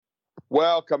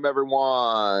Welcome,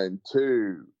 everyone,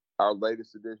 to our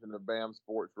latest edition of BAM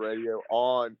Sports Radio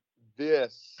on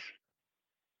this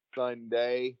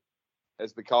Sunday.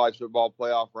 As the college football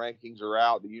playoff rankings are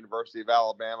out, the University of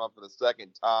Alabama, for the second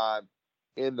time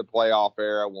in the playoff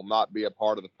era, will not be a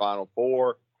part of the Final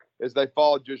Four. As they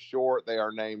fall just short, they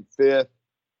are named 5th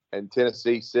and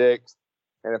Tennessee 6th.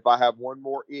 And if I have one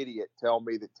more idiot tell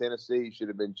me that Tennessee should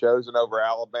have been chosen over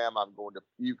Alabama, I'm going to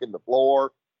puke in the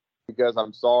floor because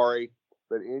I'm sorry.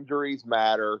 But injuries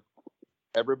matter.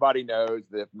 Everybody knows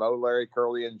that if Mo, Larry,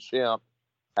 Curley, and Shemp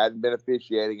hadn't been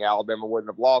officiating, Alabama wouldn't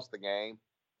have lost the game.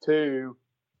 2,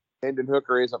 Hendon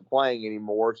Hooker isn't playing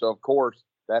anymore, so of course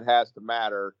that has to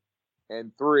matter.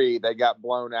 And 3, they got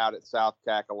blown out at South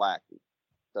Kakalaki.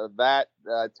 So that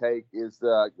take is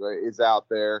out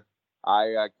there.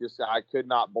 I could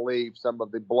not believe some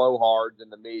of the blowhards in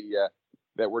the media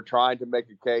that were trying to make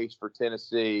a case for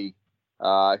Tennessee,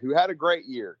 who had a great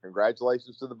year.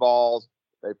 Congratulations to the Vols.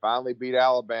 They finally beat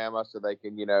Alabama so they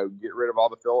can, get rid of all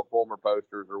the Philip Fulmer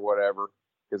posters or whatever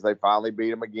because they finally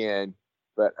beat them again.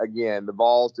 But, again, the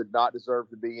Vols did not deserve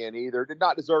to be in either. Did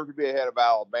not deserve to be ahead of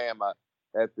Alabama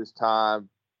at this time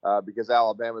because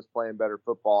Alabama's playing better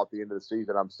football at the end of the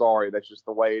season. I'm sorry. That's just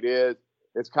the way it is.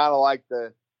 It's kind of like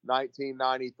the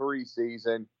 1993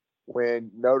 season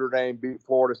when Notre Dame beat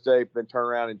Florida State, then turned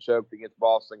around and choked against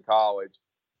Boston College.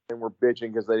 And we're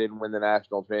bitching because they didn't win the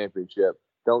national championship.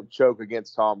 Don't choke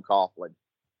against Tom Coughlin.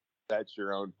 That's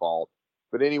your own fault.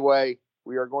 But anyway,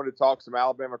 we are going to talk some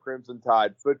Alabama Crimson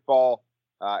Tide football,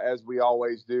 as we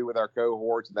always do with our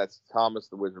cohorts, and that's Thomas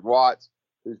the Wizard Watts,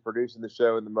 who's producing the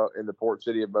show in the port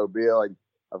city of Mobile, and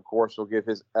of course he'll give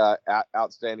his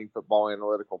outstanding football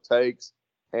analytical takes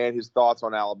and his thoughts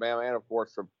on Alabama, and of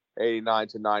course from 89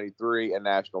 to 93, a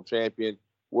national champion.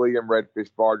 William Redfish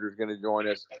Barger is going to join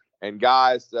us. And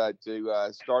guys, to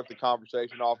start the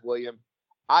conversation off, William,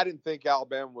 I didn't think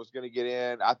Alabama was going to get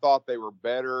in. I thought they were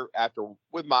better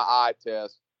with my eye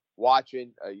test,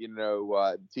 watching,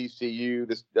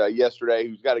 TCU yesterday,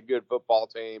 who's got a good football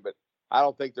team, but I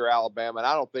don't think they're Alabama, and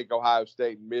I don't think Ohio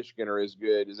State and Michigan are as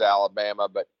good as Alabama.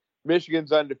 But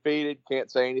Michigan's undefeated. Can't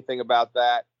say anything about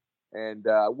that, and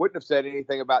wouldn't have said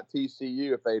anything about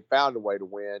TCU if they had found a way to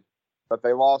win. But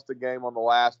they lost the game on the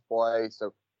last play,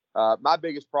 so. My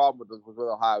biggest problem was with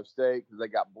Ohio State because they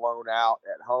got blown out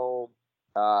at home.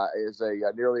 Is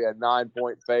nearly a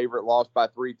 9-point favorite, lost by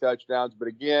 3 touchdowns. But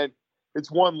again,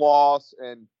 it's one loss,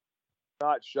 and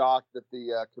not shocked that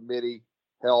the committee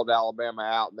held Alabama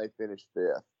out and they finished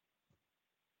 5th.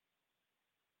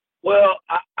 Well,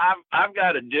 I've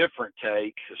got a different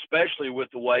take, especially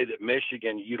with the way that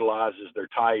Michigan utilizes their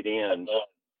tight ends.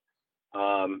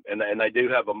 And they do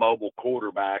have a mobile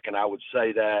quarterback, and I would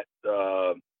say that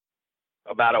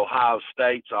about Ohio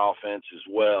State's offense as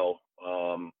well.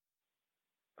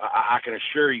 I can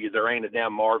assure you there ain't a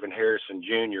damn Marvin Harrison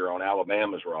Jr. on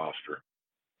Alabama's roster.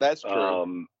 That's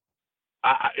true.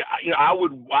 I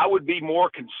would be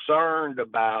more concerned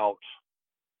about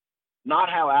not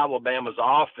how Alabama's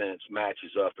offense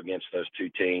matches up against those two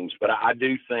teams, but I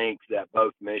do think that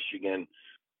both Michigan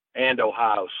and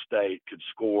Ohio State could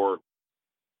score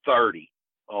 30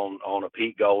 on a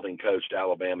Pete Golding coached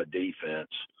Alabama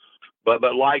defense.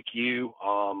 But like you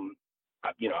got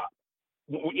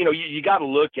to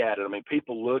look at it. I mean,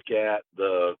 people look at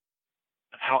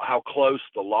how close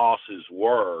the losses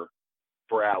were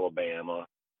for Alabama,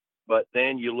 but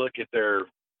then you look at their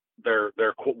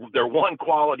one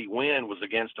quality win was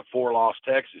against a 4-loss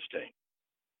Texas team.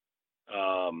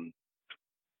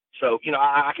 So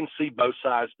I can see both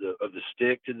sides of the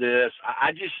stick to this.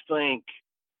 I just think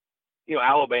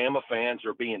Alabama fans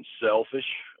are being selfish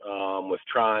with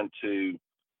trying to,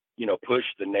 push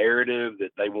the narrative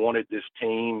that they wanted this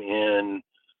team in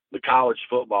the college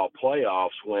football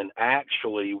playoffs when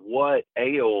actually what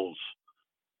ails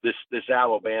this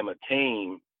Alabama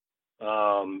team,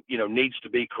 needs to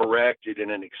be corrected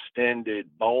in an extended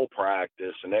bowl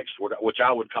practice, which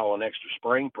I would call an extra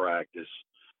spring practice.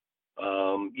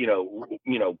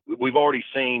 We've already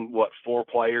seen 4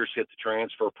 players hit the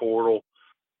transfer portal.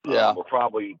 Yeah, we're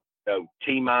probably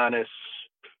T-minus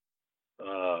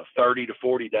 30 to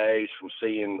 40 days from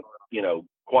seeing,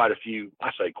 quite a few.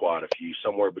 I say quite a few,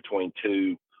 somewhere between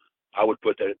 2. I would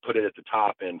put it at the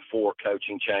top end, 4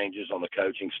 coaching changes on the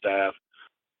coaching staff.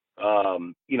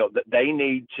 They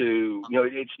need to.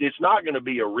 It's not going to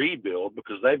be a rebuild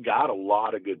because they've got a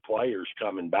lot of good players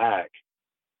coming back.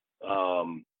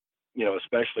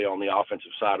 Especially on the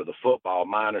offensive side of the football,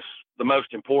 minus the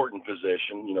most important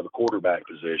position, the quarterback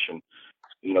position.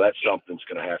 That's something's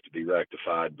going to have to be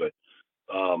rectified. But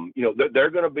They're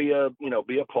going to be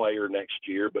a player next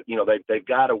year, but they've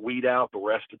got to weed out the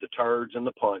rest of the turds in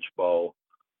the punch bowl.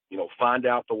 Find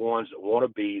out the ones that want to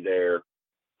be there.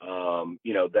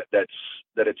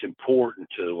 That it's important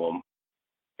to them.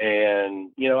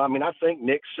 And I think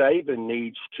Nick Saban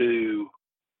needs to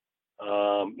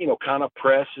kind of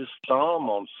press his thumb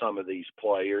on some of these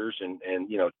players and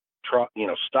try,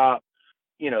 stop,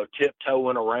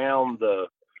 tiptoeing around the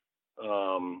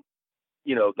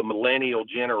the millennial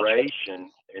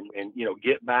generation and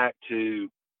get back to,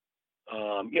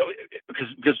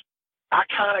 because I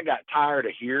kind of got tired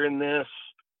of hearing this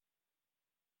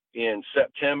in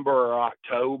September or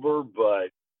October, but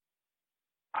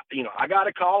I got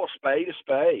to call a spade a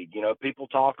spade. People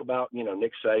talk about,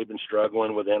 Nick Saban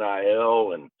struggling with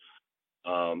NIL and,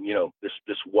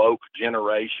 this woke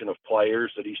generation of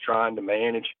players that he's trying to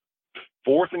manage.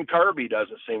 Fourth and Kirby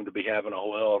doesn't seem to be having a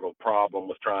whole hell of a problem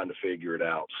with trying to figure it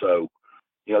out. So,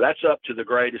 that's up to the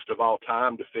greatest of all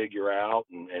time to figure out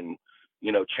and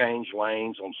change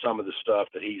lanes on some of the stuff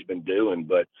that he's been doing.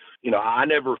 But, I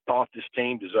never thought this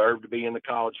team deserved to be in the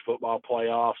college football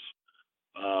playoffs.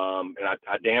 And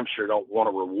I damn sure don't want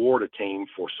to reward a team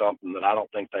for something that I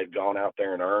don't think they've gone out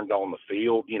there and earned on the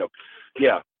field.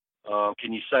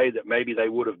 Can you say that maybe they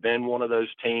would have been one of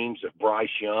those teams if Bryce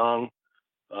Young,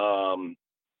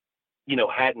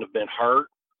 hadn't have been hurt?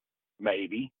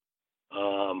 Maybe.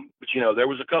 But there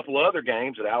was a couple other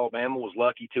games that Alabama was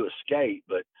lucky to escape.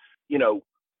 But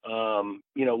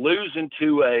losing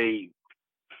to a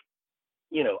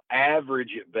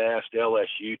average at best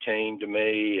LSU team to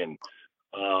me, and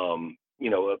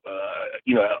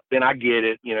then I get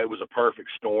it. It was a perfect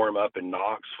storm up in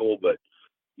Knoxville, but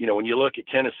when you look at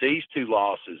Tennessee's two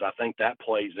losses, I think that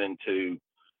plays into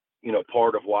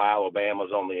part of why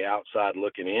Alabama's on the outside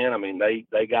looking in. I mean,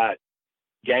 they got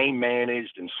game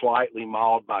managed and slightly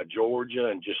mauled by Georgia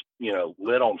and just,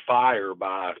 lit on fire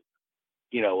by,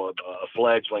 a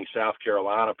fledgling South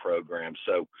Carolina program.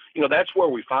 So, that's where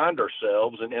we find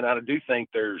ourselves. And I do think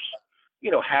there's,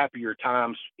 happier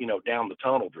times, down the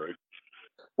tunnel, Drew.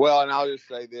 Well, and I'll just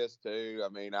say this too. I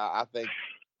mean, I think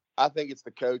it's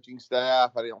the coaching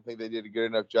staff. I don't think they did a good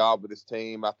enough job with this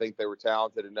team. I think they were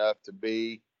talented enough to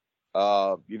be,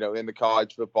 in the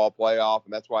college football playoff,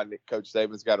 and that's why Coach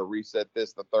Saban's got to reset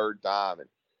this the third time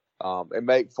and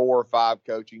make 4 or 5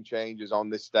 coaching changes on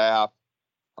this staff.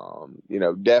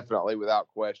 Definitely without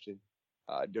question.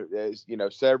 There's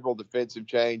several defensive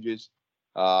changes,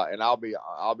 and I'll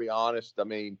be honest. I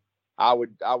mean, I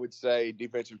would say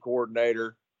defensive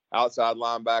coordinator, outside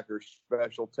linebackers,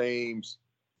 special teams.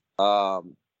 I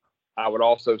would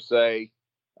also say,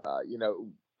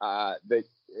 that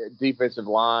defensive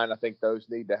line, I think those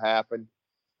need to happen.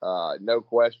 No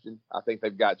question. I think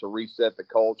they've got to reset the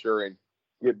culture and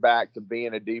get back to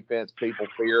being a defense people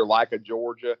fear, like a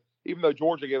Georgia. Even though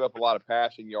Georgia gave up a lot of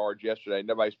passing yards yesterday,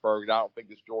 nobody's perfect. I don't think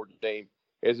this Georgia team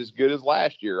is as good as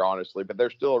last year, honestly, but they're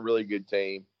still a really good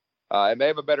team. And they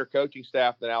have a better coaching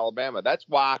staff than Alabama. That's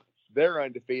why they're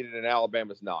undefeated and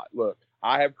Alabama's not. Look,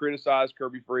 I have criticized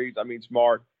Kirby Freeze. I mean,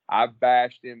 Smart. I've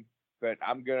bashed him, but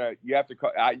you have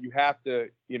to,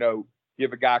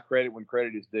 give a guy credit when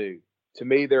credit is due. To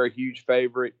me, they're a huge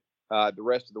favorite. The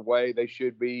rest of the way, they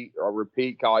should be a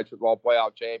repeat college football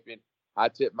playoff champion. I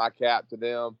tip my cap to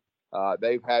them.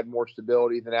 They've had more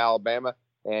stability than Alabama,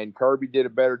 and Kirby did a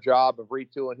better job of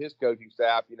retooling his coaching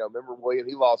staff. Remember William,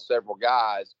 he lost several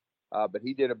guys, but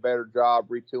he did a better job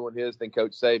retooling his than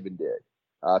Coach Saban did.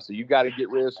 So you got to get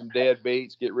rid of some dead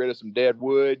beats, get rid of some dead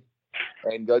wood,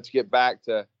 and let's get back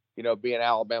to, being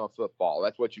Alabama football.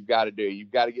 That's what you've got to do. You've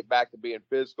got to get back to being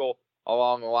physical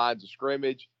along the lines of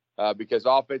scrimmage, because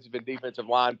offensive and defensive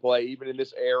line play, even in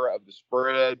this era of the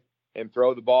spread and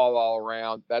throw the ball all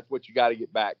around, that's what you got to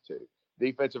get back to.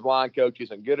 Defensive line coach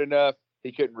isn't good enough.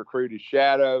 He couldn't recruit his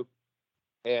shadow,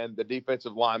 and the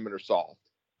defensive linemen are soft.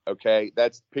 Okay,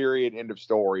 that's period, end of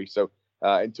story. So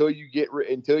until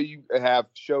you have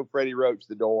show Freddie Roach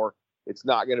the door, it's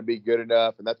not going to be good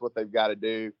enough, and that's what they've got to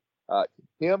do.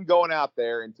 Him going out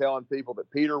there and telling people that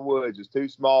Peter Woods is too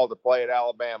small to play at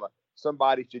Alabama,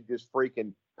 somebody should just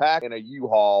freaking pack in a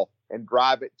U-Haul and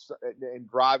drive it to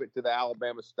the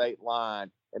Alabama state line,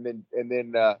 and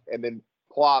then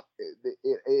plop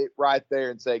it right there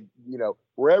and say,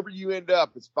 wherever you end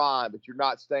up, it's fine, but you're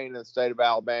not staying in the state of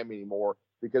Alabama anymore,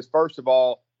 because first of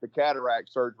all, the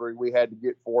cataract surgery we had to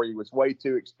get for you was way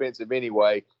too expensive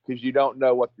anyway, because you don't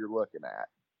know what you're looking at.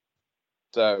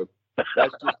 So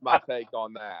that's just my take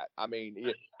on that. I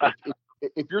mean,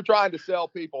 if you're trying to sell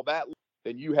people that,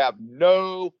 then you have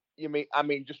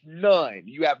just none.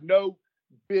 You have no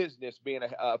business being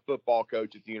a football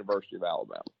coach at the University of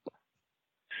Alabama.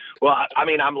 Well, I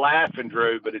mean, I'm laughing,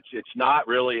 Drew, but it's not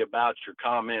really about your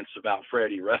comments about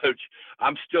Freddie Roach.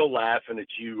 I'm still laughing at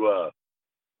you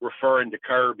referring to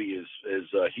Kirby as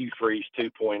Hugh Freeze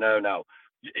 2.0. Now,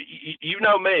 you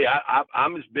know me.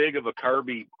 I'm as big of a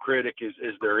Kirby critic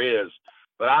as there is,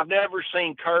 but I've never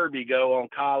seen Kirby go on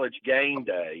College game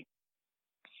day.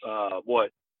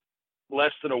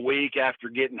 Less than a week after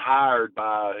getting hired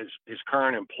by his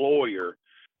current employer,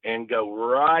 and go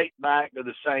right back to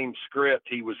the same script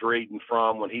he was reading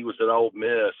from when he was at Ole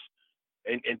Miss,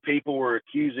 and people were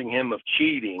accusing him of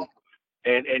cheating,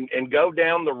 and go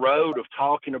down the road of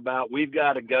talking about we've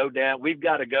got to go down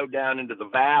into the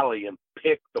valley and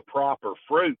pick the proper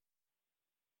fruit.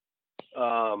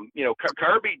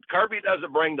 Kirby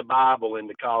doesn't bring the Bible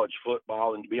into college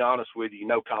football, and to be honest with you,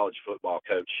 no college football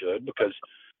coach should, because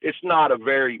it's not a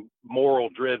very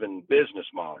moral-driven business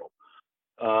model.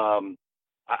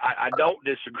 I don't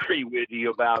disagree with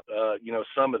you about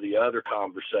some of the other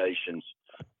conversations.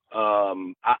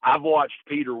 I've watched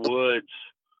Peter Woods.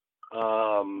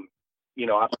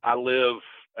 I live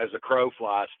as a crow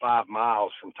flies 5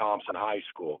 miles from Thompson High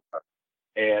School.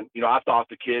 And, I thought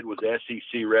the kid was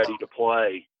SEC ready to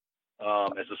play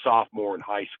as a sophomore in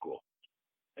high school.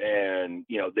 And,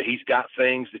 he's got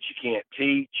things that you can't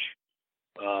teach.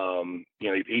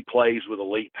 He plays with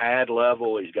elite pad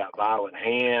level. He's got violent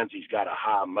hands. He's got a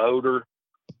high motor.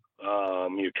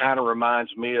 It kind of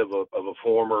reminds me of a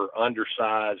former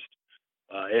undersized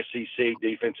SEC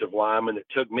defensive lineman that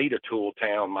took me to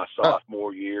Tooltown my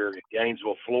sophomore year in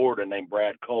Gainesville, Florida, named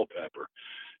Brad Culpepper.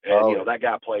 And, that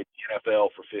guy played NFL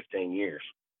for 15 years.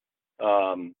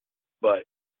 But,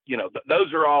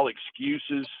 those are all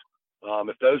excuses.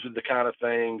 If those are the kind of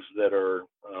things that are,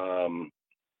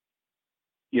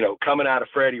 coming out of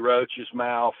Freddie Roach's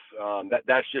mouth,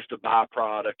 that's just a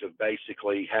byproduct of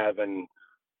basically having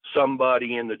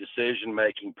somebody in the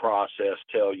decision-making process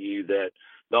tell you that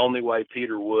the only way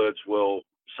Peter Woods will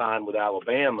sign with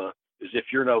Alabama is if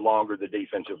you're no longer the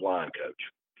defensive line coach.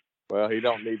 Well, he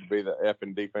don't need to be the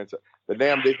effing the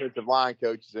damn defensive line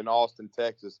coach is in Austin,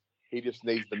 Texas. He just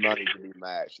needs the money to be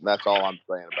matched, and that's all I'm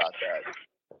saying about that.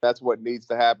 That's what needs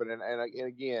to happen. And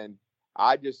again,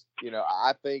 I just,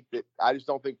 I think that I just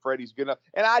don't think Freddie's good enough.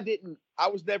 And I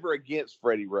was never against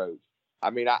Freddie Roach. I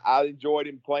mean, I enjoyed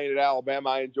him playing at Alabama.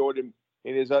 I enjoyed him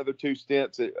in his other 2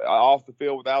 stints off the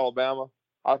field with Alabama.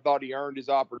 I thought he earned his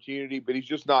opportunity, but he's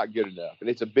just not good enough. And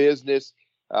it's a business.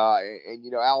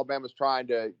 Alabama's trying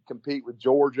to compete with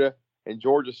Georgia, and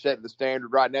Georgia's setting the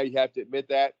standard right now. You have to admit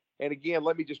that. And again,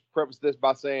 let me just preface this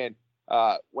by saying,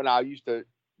 when I used to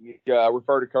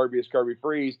refer to Kirby as Kirby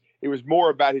Freeze, it was more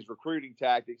about his recruiting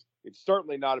tactics. It's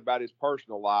certainly not about his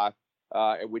personal life,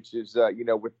 which is,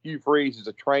 with Hugh Freeze is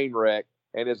a train wreck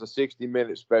and is a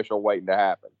 60-minute special waiting to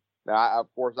happen. Now, of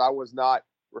course, I was not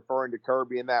referring to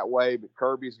Kirby in that way, but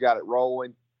Kirby's got it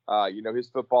rolling. His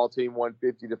football team won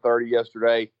 50-30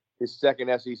 yesterday. His second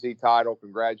SEC title.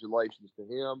 Congratulations to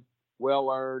him.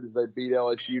 Well earned as they beat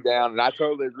LSU down. And I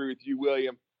totally agree with you,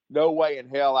 William. No way in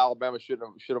hell Alabama should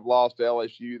have lost to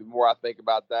LSU. The more I think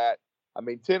about that, I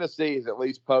mean, Tennessee is at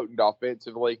least potent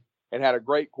offensively and had a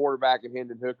great quarterback in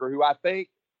Hendon Hooker, who I think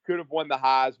could have won the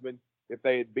Heisman if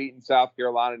they had beaten South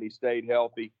Carolina and he stayed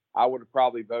healthy. I would have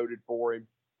probably voted for him.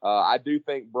 I do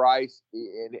think Bryce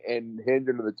and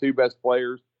Hendon are the 2 best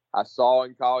players I saw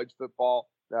in college football.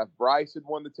 Now, if Bryce had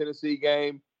won the Tennessee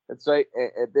game, and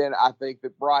then I think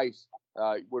that Bryce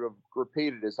would have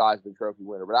repeated his Heisman Trophy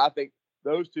winner. But I think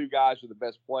those 2 guys are the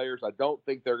best players. I don't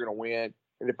think they're going to win.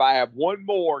 And if I have one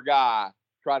more guy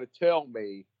try to tell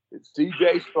me that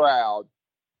C.J. Stroud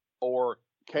or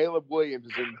Caleb Williams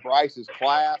is in Bryce's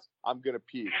class, I'm going to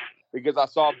puke. Because I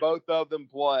saw both of them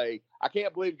play. I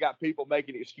can't believe got people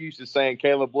making excuses saying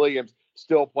Caleb Williams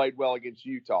still played well against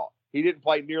Utah. He didn't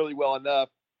play nearly well enough.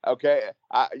 Okay,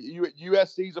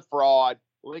 USC's a fraud.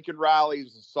 Lincoln Riley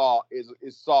is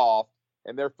soft,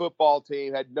 and their football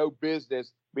team had no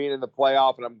business being in the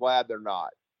playoff, and I'm glad they're not.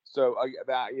 So,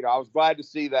 I was glad to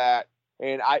see that.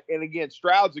 And again,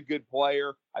 Stroud's a good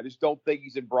player. I just don't think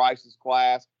he's in Bryce's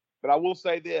class. But I will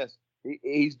say this.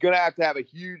 He's going to have a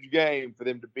huge game for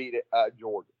them to beat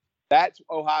Georgia. That's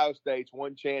Ohio State's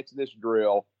one chance in this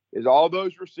drill is all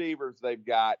those receivers they've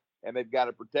got, and they've got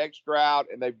to protect Stroud,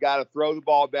 and they've got to throw the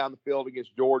ball down the field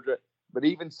against Georgia. But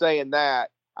even saying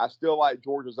that, I still like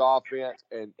Georgia's offense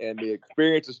and the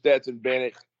experience of Stetson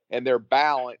Bennett and their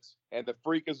balance and the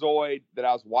freakazoid that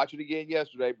I was watching again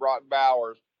yesterday, Brock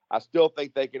Bowers. I still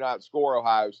think they can outscore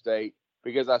Ohio State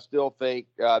because I still think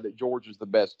that Georgia's the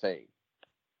best team.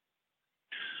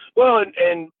 Well,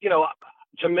 and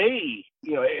to me,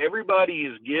 everybody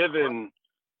is given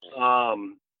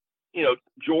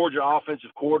Georgia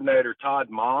offensive coordinator Todd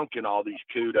Monken all these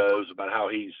kudos about how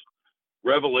he's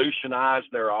revolutionized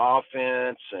their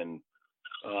offense and,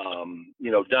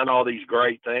 done all these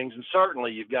great things. And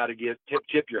certainly you've got to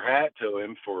tip your hat to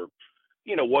him for,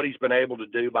 what he's been able to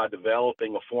do by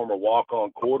developing a former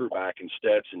walk-on quarterback in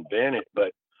Stetson Bennett.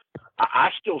 But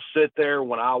I still sit there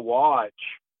when I watch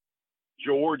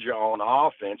Georgia on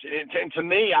offense. And to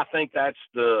me, I think that's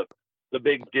the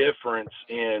big difference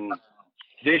in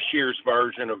this year's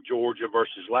version of Georgia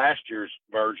versus last year's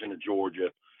version of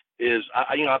Georgia is,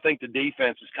 I think the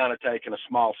defense has kind of taken a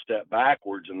small step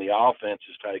backwards and the offense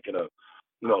has taken a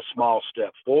small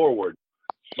step forward.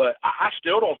 But I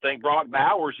still don't think Brock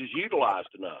Bowers is utilized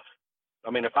enough.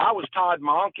 I mean, if I was Todd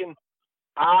Monken,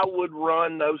 I would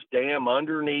run those damn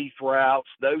underneath routes,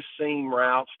 those seam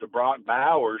routes to Brock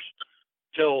Bowers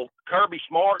till Kirby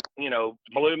Smart,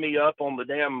 blew me up on the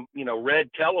damn,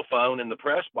 red telephone in the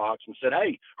press box and said,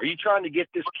 "Hey, are you trying to get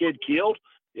this kid killed?"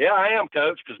 "Yeah, I am,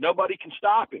 coach, because nobody can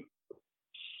stop him."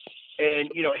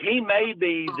 And, he may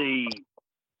be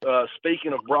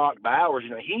speaking of Brock Bowers,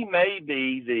 he may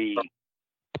be the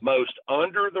most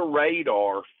under the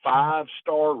radar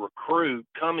 5-star recruit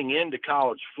coming into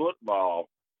college football,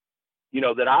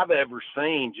 that I've ever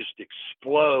seen just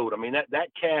explode. I mean,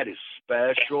 that cat is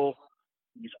special.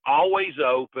 He's always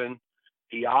open.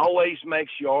 He always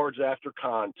makes yards after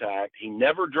contact. He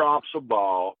never drops a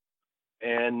ball.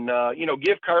 And,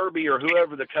 give Kirby or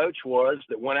whoever the coach was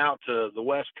that went out to the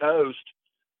West Coast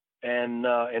and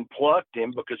plucked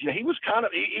him because, he was kind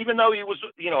of, even though he was,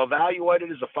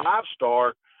 evaluated as a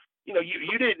 5-star,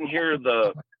 you didn't hear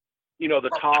the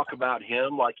talk about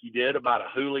him like you did about a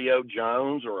Julio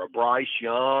Jones or a Bryce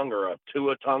Young or a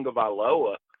Tua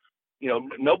Tagovailoa.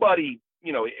 Nobody,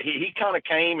 he kind of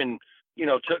came and,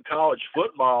 took college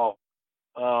football,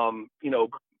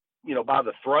 by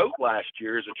the throat last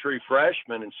year as a true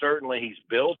freshman. And certainly he's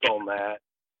built on that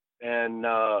and,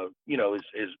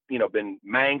 is been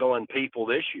mangling people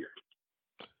this year.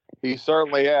 He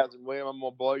certainly has. And William, I'm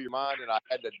going to blow your mind. And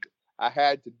I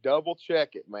had to double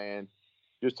check it, man,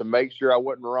 just to make sure I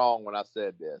wasn't wrong when I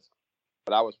said this.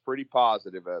 But I was pretty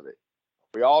positive of it.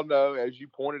 We all know, as you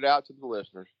pointed out to the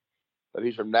listeners, that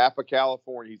he's from Napa,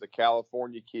 California. He's a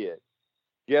California kid.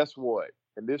 Guess what?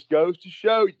 And this goes to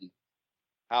show you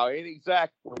how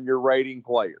inexact when you're rating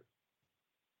players.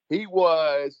 He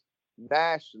was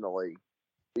nationally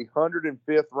the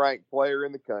 105th ranked player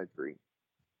in the country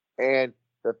and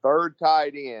the third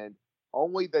tight end,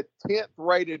 only the 10th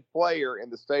rated player in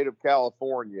the state of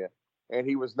California, and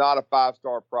he was not a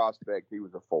 5-star prospect. He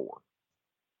was a 4.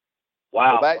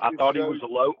 Wow. So I thought he was a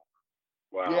low.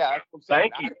 Wow. Yeah. That's what I'm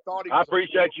saying. Thank you. I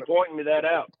appreciate you pointing me that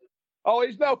out. Oh,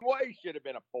 there's no way he should have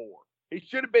been a 4. He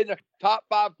should have been the top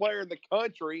 5 player in the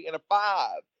country and a 5.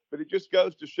 But it just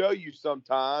goes to show you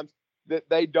sometimes that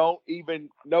they don't even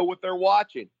know what they're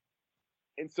watching.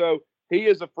 And so he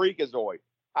is a freakazoid.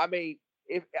 I mean,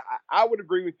 if I would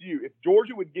agree with you, if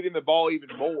Georgia would get him the ball even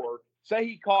more, say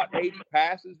he caught 80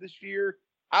 passes this year,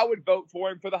 I would vote for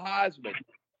him for the Heisman.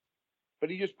 But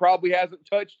he just probably hasn't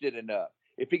touched it enough.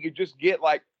 If he could just get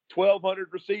like 1,200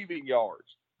 receiving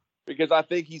yards, because I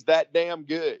think he's that damn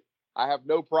good. I have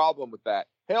no problem with that.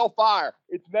 Hellfire.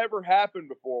 It's never happened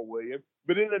before, William.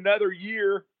 But in another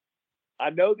year, I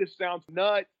know this sounds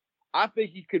nuts. I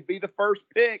think he could be the first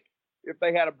pick if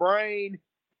they had a brain.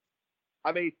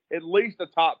 I mean, at least a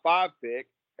top 5 pick.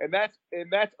 And that's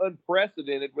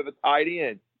unprecedented with a tight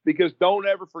end. Because don't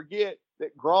ever forget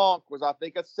that Gronk was, I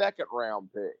think, a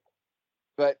 2nd-round pick.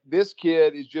 But this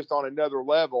kid is just on another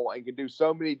level and can do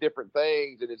so many different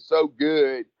things and is so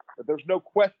good that there's no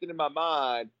question in my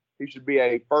mind he should be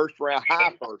a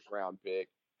high first round pick.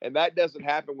 And that doesn't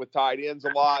happen with tight ends a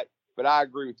lot, but I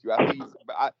agree with you.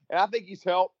 I think he's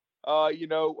helped,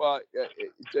 Darnell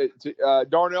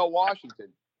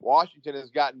Washington. Washington has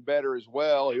gotten better as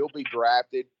well. He'll be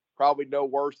drafted probably no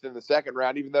worse than the 2nd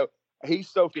round, even though he's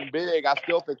soaking big. I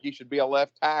still think he should be a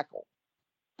left tackle.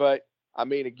 But, I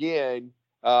mean, again,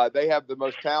 they have the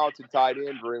most talented tight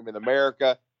end room in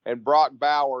America. And Brock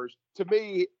Bowers, to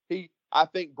me, I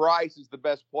think Bryce is the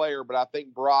best player, but I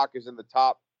think Brock is in the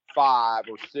top 5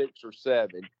 or 6 or 7.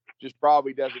 Just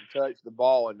probably doesn't touch the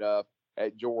ball enough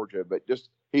at Georgia. But just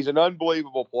he's an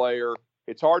unbelievable player.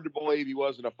 It's hard to believe he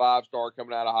wasn't a 5-star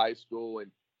coming out of high school.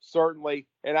 And certainly,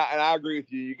 and I agree with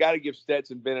you, you got to give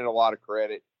Stetson Bennett a lot of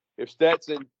credit. If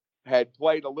Stetson had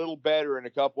played a little better in a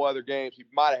couple other games, he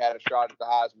might have had a shot at the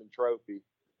Heisman Trophy.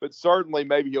 But certainly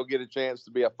maybe he'll get a chance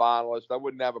to be a finalist. I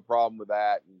wouldn't have a problem with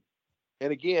that.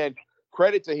 And again,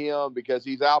 credit to him because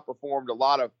he's outperformed a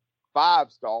lot of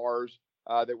 5-stars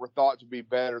that were thought to be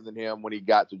better than him when he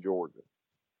got to Georgia.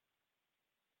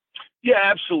 Yeah,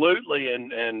 absolutely.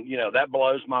 And, that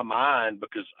blows my mind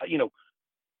because,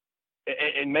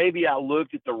 and maybe I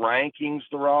looked at the rankings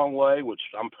the wrong way, which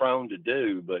I'm prone to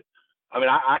do, but I mean,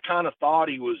 I kind of thought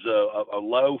he was a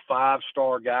low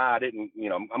 5-star guy. I didn't,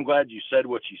 I'm glad you said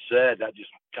what you said. That just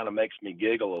kind of makes me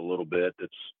giggle a little bit.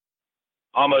 That's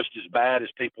almost as bad as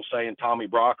people saying Tommy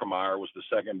Brockermeyer was the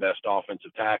second best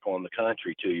offensive tackle in the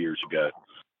country 2 years ago.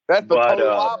 That's the But,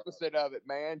 total opposite of it,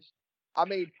 man. I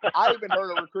mean, I even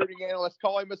heard a recruiting analyst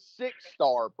call him a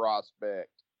 6-star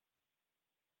prospect.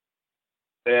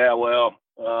 Yeah, well,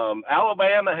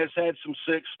 Alabama has had some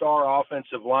 6-star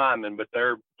offensive linemen, but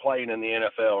they're playing in the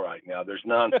NFL right now. There's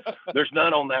none. There's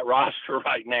none on that roster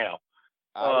right now.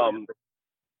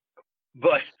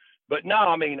 But no,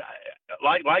 I mean,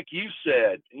 like you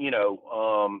said,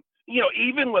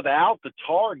 even without the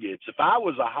targets, if I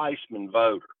was a Heisman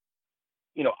voter,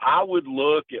 I would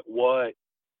look at what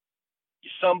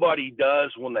somebody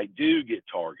does when they do get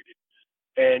targeted.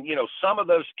 And, some of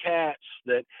those cats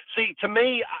that see, to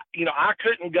me, I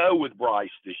couldn't go with Bryce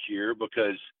this year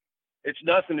because it's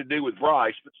nothing to do with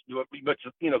Bryce, but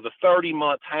the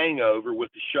 30-month hangover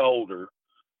with the shoulder,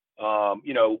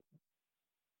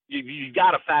 you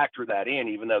got to factor that in,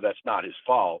 even though that's not his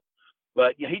fault.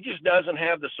 But he just doesn't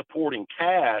have the supporting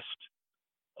cast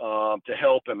to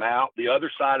help him out. The other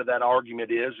side of that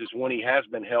argument is when he has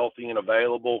been healthy and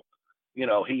available,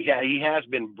 he has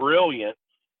been brilliant.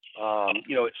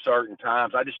 At certain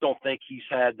times, I just don't think he's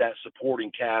had that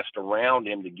supporting cast around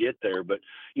him to get there. But,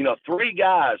 3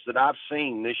 guys that I've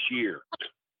seen this year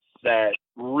that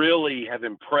really have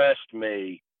impressed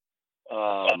me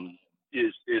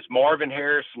is Marvin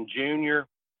Harrison Jr.,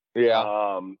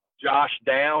 Josh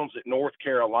Downs at North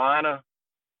Carolina,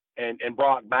 and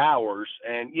Brock Bowers.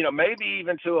 And, maybe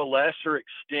even to a lesser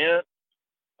extent,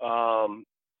 I'm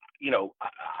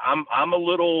a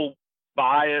little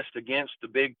biased against the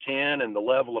Big Ten and the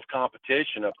level of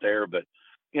competition up there. But,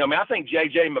 I think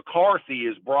J.J. McCarthy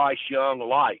is Bryce Young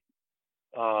light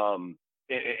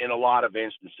in a lot of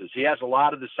instances. He has a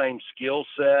lot of the same skill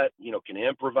set, can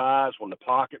improvise when the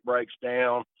pocket breaks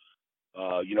down,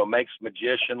 makes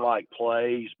magician-like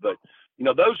plays. But,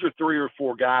 those are 3 or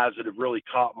 4 guys that have really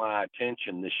caught my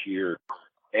attention this year.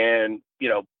 And,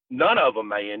 none of them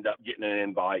may end up getting an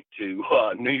invite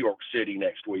to New York City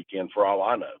next weekend for all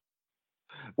I know.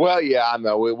 Well, yeah, I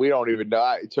know. We don't even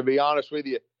know. To be honest with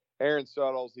you, Aaron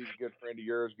Suttles, he's a good friend of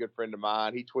yours, good friend of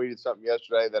mine. He tweeted something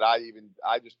yesterday that I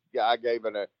gave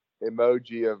an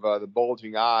emoji of the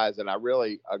bulging eyes, and I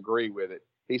really agree with it.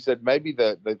 He said maybe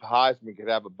the Heisman could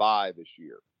have a bye this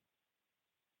year.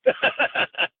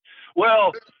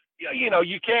 Well,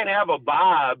 you can't have a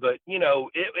bye, but,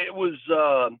 it was,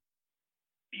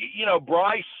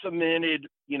 Bryce cemented,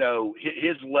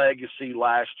 his legacy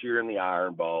last year in the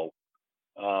Iron Bowl.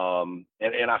 And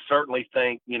I certainly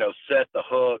think, set the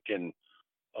hook and,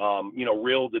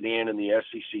 reeled it in the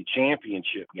SEC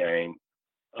championship game.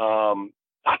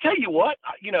 I tell you what,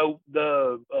 I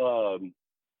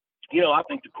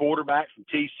think the quarterback from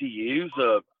TCU is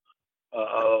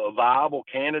a viable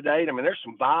candidate. I mean, there's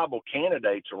some viable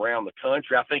candidates around the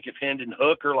country. I think if Hendon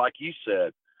Hooker, like you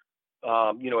said,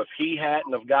 if he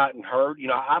hadn't have gotten hurt,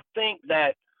 I think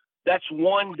that's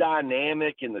one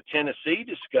dynamic in the Tennessee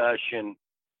discussion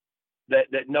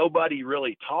that nobody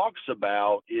really talks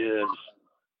about is,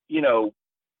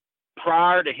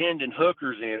 prior to Hendon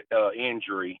Hooker's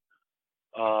injury,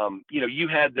 you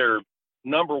had their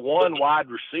number 1 wide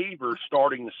receiver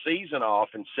starting the season off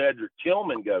and Cedric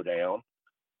Tillman go down.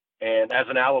 And as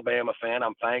an Alabama fan,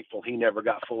 I'm thankful he never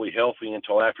got fully healthy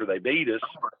until after they beat us.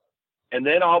 And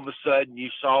then all of a sudden you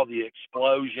saw the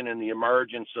explosion and the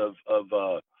emergence of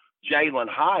Jalen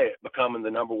Hyatt becoming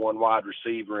the number 1 wide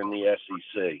receiver in the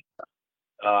SEC.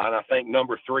 And I think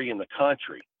number 3 in the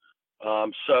country.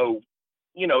 So,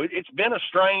 it's been a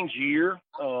strange year,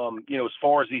 as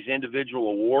far as these individual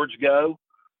awards go.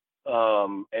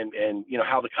 And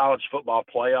how the college football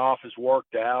playoff has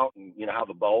worked out and, how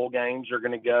the bowl games are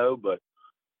going to go. But,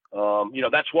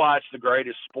 that's why it's the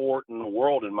greatest sport in the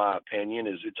world, in my opinion,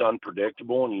 is it's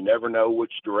unpredictable and you never know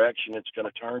which direction it's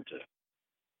going to turn to.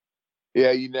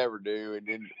 Yeah, you never do. And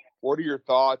then what are your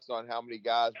thoughts on how many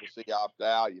guys will see opt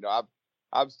out?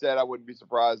 I've said I wouldn't be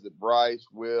surprised that Bryce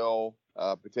will,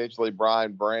 potentially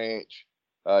Brian Branch,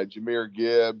 Jahmyr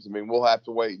Gibbs. I mean, we'll have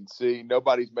to wait and see.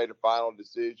 Nobody's made a final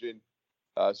decision.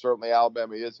 Certainly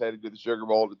Alabama is headed to the Sugar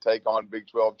Bowl to take on Big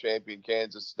 12 champion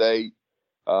Kansas State.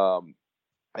 And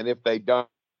if they don't,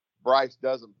 Bryce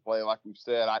doesn't play, like we've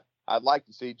said, I'd like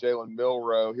to see Jalen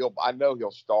Milroe. I know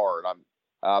he'll start.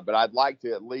 But I'd like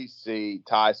to at least see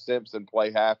Ty Simpson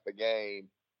play half the game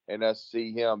and us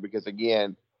see him because,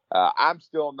 again, I'm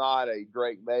still not a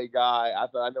Drake May guy.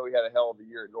 I know he had a hell of a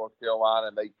year at North Carolina.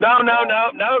 And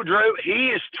No, Drew. He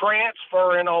is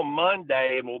transferring on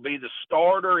Monday and will be the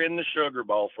starter in the Sugar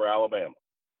Bowl for Alabama.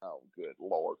 Oh, good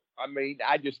Lord! I mean,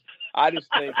 I just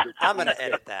think that I'm going to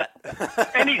edit that.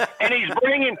 and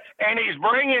he's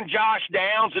bringing Josh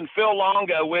Downs and Phil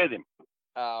Longo with him.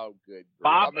 Oh, good.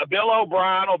 Bill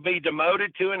O'Brien will be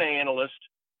demoted to an analyst.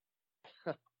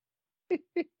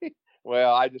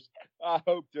 Well, I'd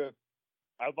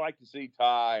like to see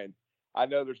Ty, and I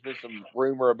know there's been some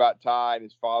rumor about Ty and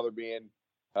his father being,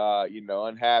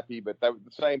 unhappy, but the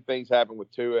same things happened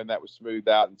with Tua, and that was smoothed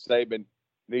out, and Saban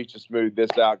needs to smooth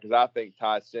this out because I think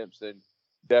Ty Simpson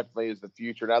definitely is the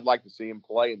future, and I'd like to see him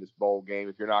play in this bowl game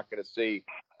if you're not going to see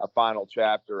a final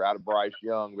chapter out of Bryce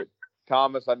Young. But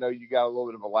Thomas, I know you got a little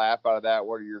bit of a laugh out of that.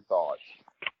 What are your thoughts?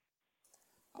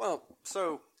 Well,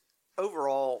 so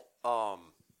overall,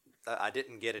 I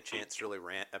didn't get a chance to really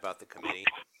rant about the committee.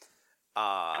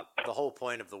 The whole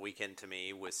point of the weekend to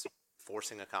me was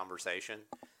forcing a conversation.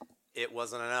 It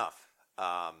wasn't enough.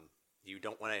 You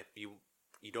don't want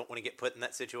to get put in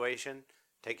that situation.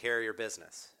 Take care of your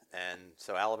business. And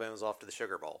so Alabama's off to the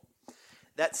Sugar Bowl.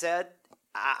 That said,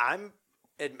 I'm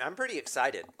pretty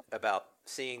excited about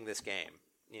seeing this game.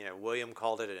 William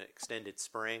called it an extended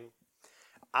spring.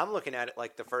 I'm looking at it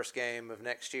like the first game of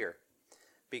next year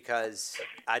because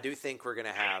I do think we're going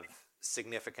to have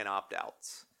significant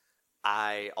opt-outs.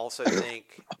 I also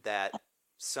think that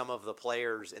some of the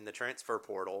players in the transfer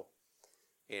portal,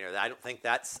 I don't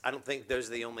think those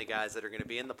are the only guys that are going to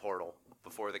be in the portal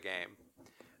before the game.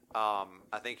 I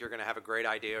think you're going to have a great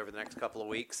idea over the next couple of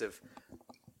weeks of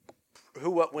who,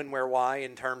 what, when, where, why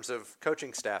in terms of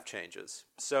coaching staff changes.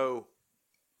 So,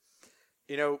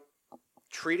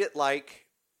 treat it like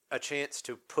a chance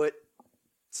to put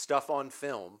stuff on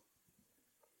film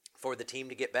for the team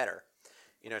to get better.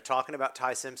 Talking about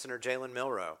Ty Simpson or Jalen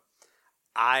Milroe,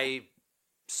 I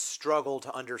struggle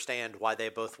to understand why they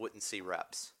both wouldn't see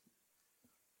reps.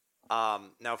 Now,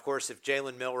 of course, if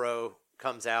Jalen Milroe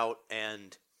comes out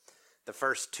and the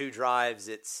first two drives,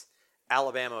 it's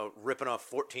Alabama ripping off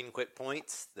 14 quick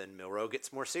points, then Milroe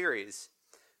gets more series.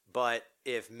 But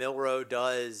if Milroe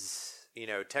does,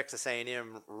 Texas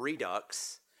A&M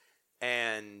redux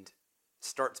and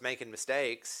starts making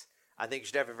mistakes, I think you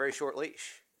should have a very short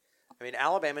leash. I mean,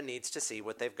 Alabama needs to see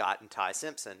what they've got in Ty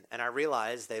Simpson. And I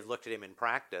realize they've looked at him in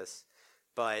practice,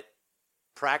 but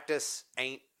practice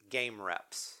ain't game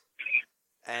reps.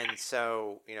 And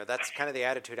so, that's kind of the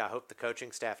attitude I hope the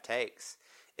coaching staff takes.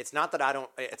 It's not that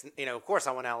of course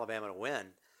I want Alabama to win,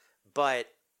 but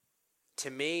to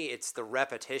me, it's the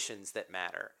repetitions that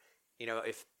matter.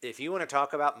 If you want to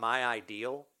talk about my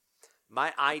ideal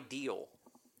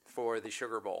for the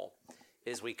Sugar Bowl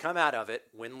is we come out of it,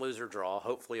 win, lose, or draw,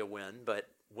 hopefully a win, but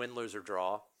win, lose, or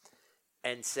draw,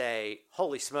 and say,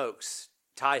 holy smokes,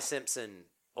 Ty Simpson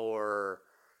or,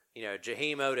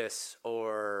 Jaheim Otis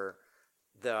or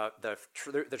the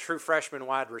true freshman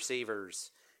wide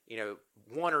receivers,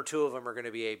 one or two of them are going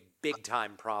to be a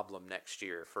big-time problem next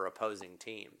year for opposing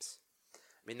teams. I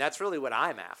mean, that's really what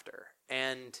I'm after.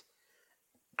 And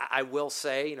I will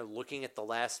say, looking at the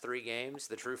last three games,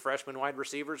 the true freshman wide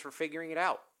receivers were figuring it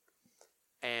out.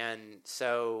 And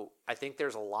so I think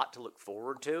there's a lot to look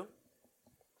forward to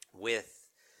with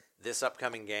this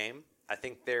upcoming game. I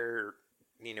think this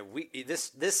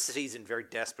season very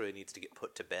desperately needs to get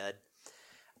put to bed.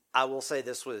 I will say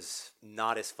this was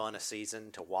not as fun a season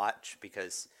to watch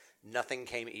because nothing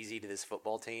came easy to this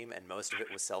football team, and most of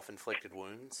it was self-inflicted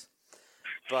wounds.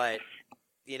 But,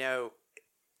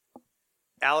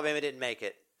 Alabama didn't make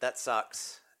it. That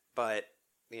sucks. But,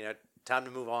 time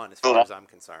to move on as far as I'm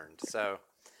concerned. So,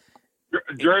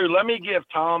 Drew, let me give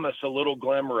Thomas a little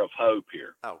glimmer of hope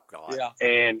here. Oh, God. Yeah.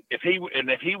 And if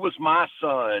he was my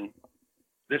son,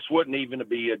 this wouldn't even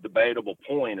be a debatable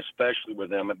point, especially with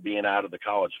them being out of the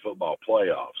college football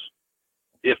playoffs.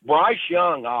 If Bryce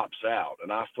Young opts out,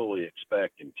 and I fully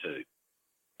expect him to,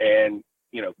 and,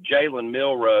 Jalen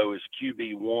Milroe is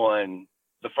QB1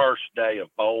 the first day of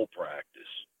bowl practice,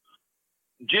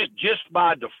 just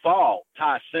by default,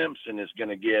 Ty Simpson is going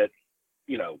to get,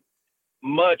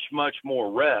 much, much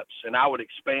more reps. And I would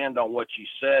expand on what you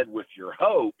said with your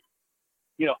hope.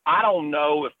 I don't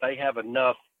know if they have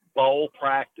enough bowl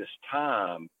practice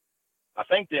time. I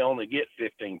think they only get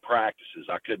 15 practices.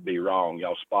 I could be wrong.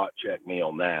 Y'all spot check me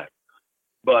on that.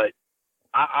 But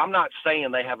I'm not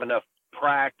saying they have enough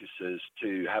practices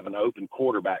to have an open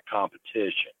quarterback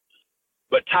competition.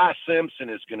 But Ty Simpson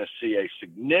is going to see a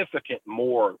significant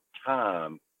more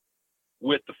time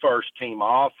with the first team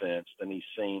offense than he's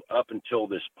seen up until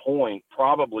this point,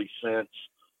 probably since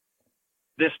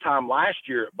this time last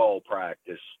year at bowl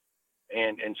practice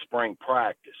and spring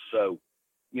practice. So,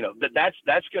 you know,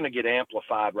 that's going to get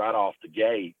amplified right off the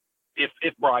gate if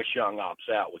Bryce Young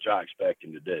opts out, which I expect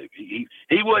him to do. He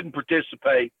wouldn't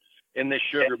participate in this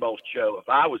Sugar Bowl show if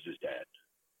I was his dad.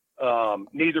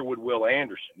 Neither would Will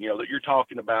Anderson. You know, that you're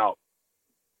talking about,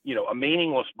 you know, a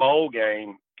meaningless bowl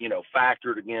game, you know,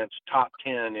 factored against top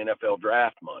 10 NFL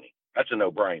draft money. That's a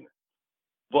no-brainer.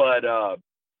 But,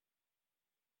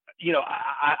 you know,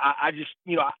 I just,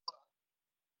 you know,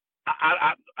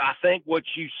 I think what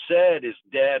you said is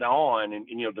dead on. And,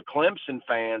 you know, the Clemson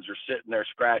fans are sitting there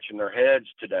scratching their heads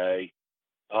today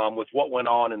with what went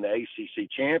on in the ACC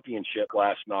championship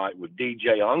last night with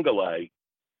DJ Ungale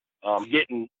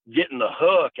getting the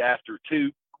hook after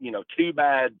two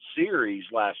bad series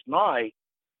last night.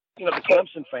 You know, the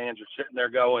Clemson fans are sitting there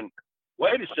going,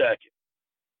 wait a second.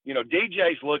 You know,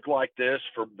 DJ's looked like this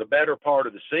for the better part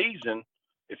of the season.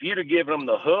 If you'd have given them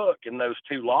the hook in those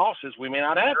two losses, we may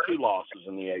not have two losses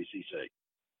in the ACC.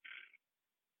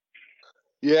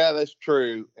 Yeah, that's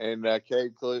true. And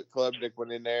Cade Klubnik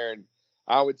went in there, and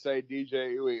I would say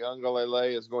DJ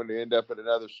Uiagalelei is going to end up at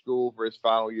another school for his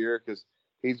final year because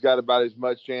he's got about as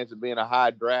much chance of being a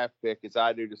high draft pick as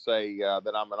I do to say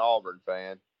that I'm an Auburn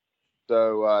fan.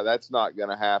 So that's not going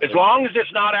to happen. As long as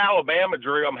it's not Alabama,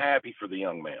 Drew, I'm happy for the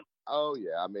young man. Oh,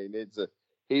 yeah. I mean,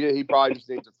 he probably just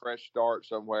needs a fresh start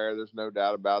somewhere. There's no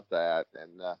doubt about that.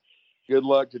 And good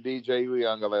luck to DJ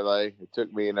Uiagalelei. It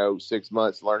took me, 6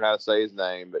 months to learn how to say his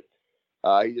name, but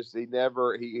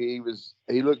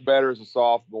he looked better as a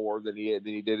sophomore than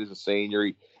he did as a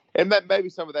senior. And that maybe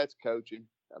some of that's coaching.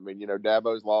 I mean,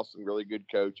 Dabo's lost some really good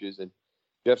coaches, and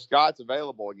Jeff Scott's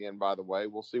available again, by the way.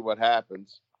 We'll see what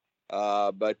happens.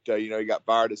 But he got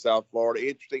fired at South Florida.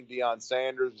 Interesting, Deion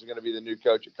Sanders is going to be the new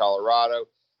coach at Colorado.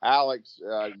 Alex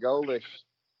Golesh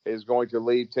is going to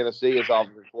leave Tennessee as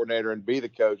offensive coordinator and be the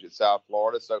coach at South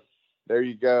Florida. So there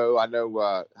you go. I know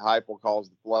Heupel calls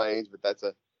the plays, but that's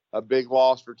a big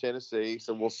loss for Tennessee.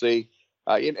 So we'll see.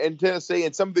 In Tennessee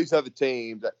and some of these other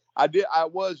teams, I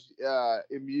was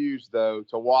amused, though,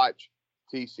 to watch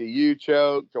TCU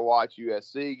choke, to watch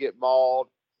USC get mauled.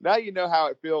 Now you know how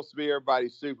it feels to be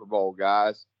everybody's Super Bowl,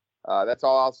 guys. That's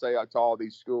all I'll say to all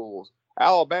these schools.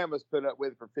 Alabama's put up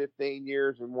with it for 15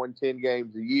 years and won 10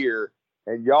 games a year,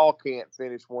 and y'all can't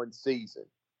finish one season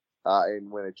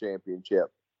and win a championship,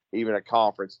 even a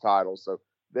conference title. So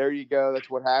there you go. That's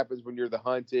what happens when you're the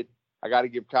hunted. I got to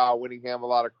give Kyle Whittingham a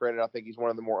lot of credit. I think he's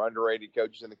one of the more underrated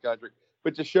coaches in the country.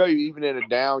 But to show you, even in a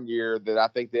down year, that I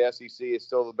think the SEC is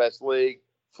still the best league,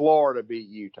 Florida beat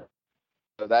Utah.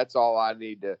 So that's all I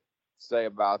need to say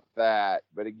about that.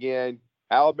 But again,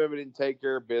 Alabama didn't take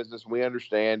care of business. We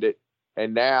understand it.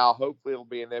 And now hopefully it'll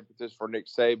be an impetus for Nick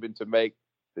Saban to make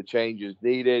the changes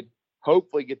needed.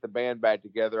 Hopefully get the band back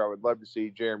together. I would love to see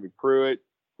Jeremy Pruitt.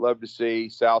 Love to see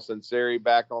Sal Sunseri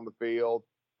back on the field.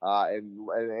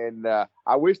 And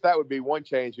I wish that would be one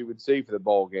change we would see for the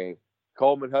bowl game.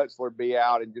 Coleman Hutzler be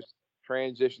out and just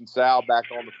transition Sal back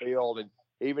on the field. And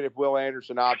even if Will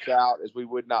Anderson opts out, as we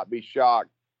would not be shocked,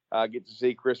 get to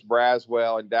see Chris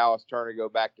Braswell and Dallas Turner go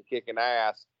back to kicking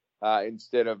ass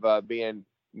instead of being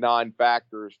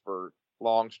non-factors for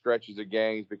long stretches of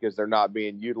games because they're not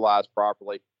being utilized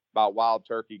properly by Wild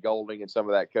Turkey Golding and some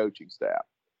of that coaching staff.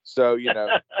 So,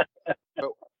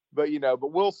 but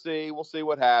we'll see. We'll see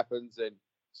what happens. And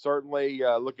certainly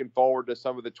looking forward to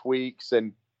some of the tweaks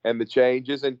and the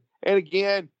changes. And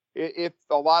again, if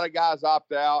a lot of guys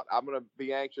opt out, I'm going to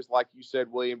be anxious, like you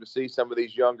said, William, to see some of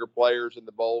these younger players in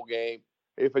the bowl game.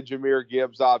 If a Jahmyr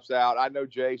Gibbs opts out, I know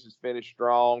Jace has finished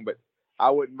strong, but I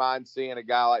wouldn't mind seeing a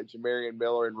guy like Jamarian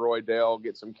Miller and Roy Dell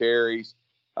get some carries,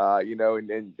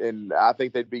 and I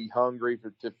think they'd be hungry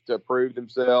to prove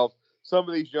themselves. Some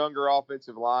of these younger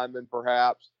offensive linemen,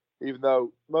 perhaps, even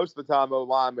though most of the time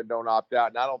O-linemen don't opt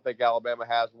out, and I don't think Alabama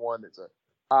has one that's a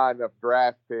high enough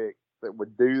draft pick that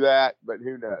would do that, but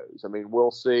who knows? I mean,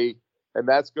 we'll see. And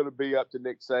that's going to be up to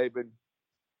Nick Saban.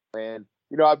 And,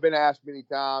 I've been asked many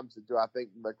times, do I think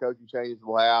the coaching changes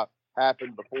will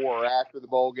happen before or after the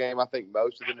bowl game? I think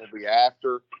most of them will be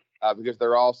after because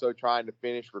they're also trying to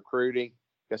finish recruiting.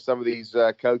 Because some of these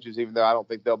coaches, even though I don't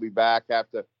think they'll be back, have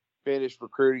to finish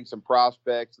recruiting some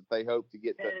prospects that they hope to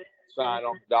get to sign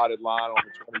on the dotted line on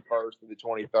the 21st and the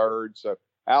 23rd. So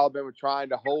Alabama trying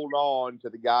to hold on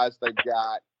to the guys they've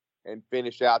got and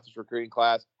finish out this recruiting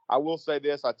class. I will say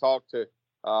this. I talked to,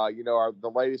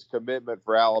 the latest commitment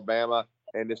for Alabama,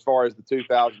 and as far as the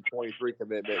 2023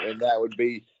 commitment, and that would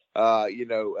be,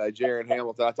 Jaron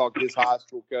Hamilton. I talked to his high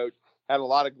school coach, had a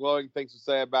lot of glowing things to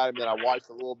say about him. Then I watched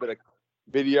a little bit of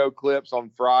video clips on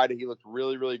Friday. He looked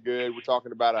really, really good. We're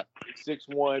talking about a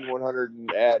 6'1",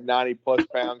 190-plus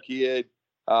pound kid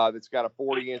that's got a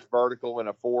 40-inch vertical and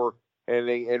a 4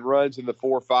 and runs in the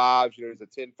 4.5s. You know, there's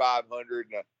a 10.500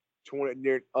 and a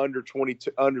 20 under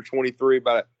 22 under 23,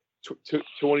 about a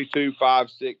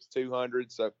 22.56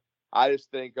 200. So I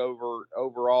just think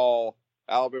overall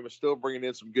Alabama's still bringing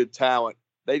in some good talent.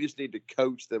 They just need to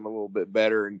coach them a little bit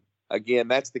better. And again,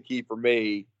 that's the key for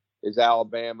me, is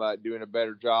Alabama doing a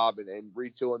better job and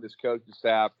retooling this coaching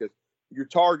staff, because your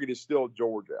target is still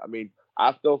Georgia. I mean,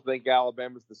 I still think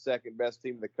Alabama's the second best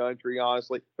team in the country,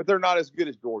 honestly, but they're not as good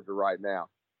as Georgia right now.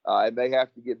 And they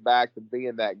have to get back to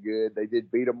being that good. They did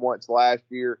beat them once last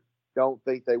year. Don't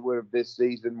think they would have this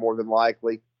season, more than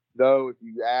likely. Though, if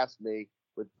you ask me,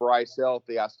 with Bryce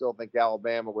healthy, I still think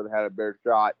Alabama would have had a better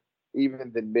shot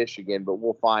even than Michigan, but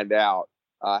we'll find out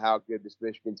how good this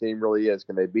Michigan team really is.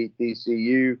 Can they beat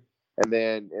TCU? And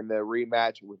then in the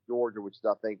rematch with Georgia, which is,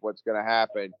 I think, what's going to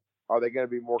happen, are they going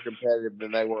to be more competitive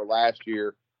than they were last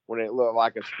year when it looked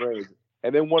like a scrimmage?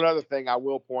 And then one other thing I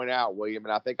will point out, William,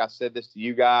 and I think I said this to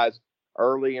you guys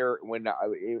earlier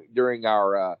during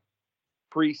our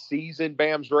preseason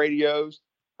BAMS radios,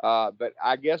 but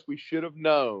I guess we should have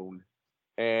known.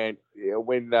 And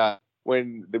when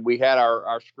we had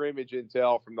our scrimmage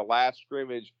intel from the last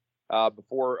scrimmage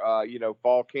before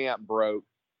fall camp broke,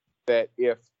 that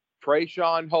if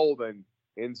Trayshawn Holden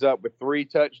ends up with 3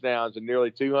 touchdowns and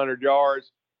nearly 200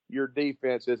 yards, your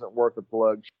defense isn't worth a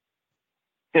plug.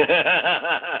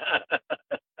 I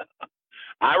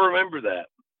remember that.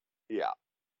 Yeah.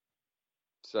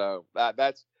 So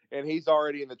that's, and he's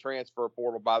already in the transfer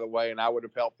portal, by the way, and I would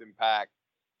have helped him pack,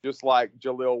 just like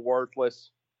Jaleel Worthless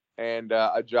and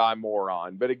Ajay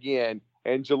Moron. But again,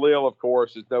 and Jaleel, of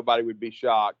course, as nobody would be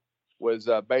shocked, was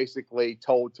basically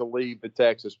told to leave the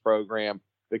Texas program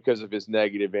because of his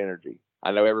negative energy.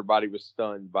 I know everybody was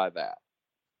stunned by that.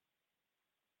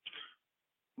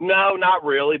 No, not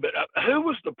really. But who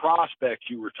was the prospect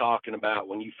you were talking about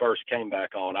when you first came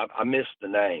back on? I missed the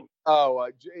name. Oh,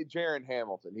 Jaron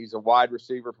Hamilton. He's a wide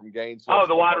receiver from Gainesville. Oh,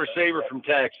 the wide receiver from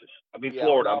Texas.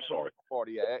 Florida. I'm sorry.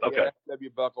 Florida, yeah. Okay. W.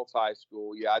 Buckles High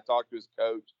School. Yeah, I talked to his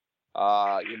coach.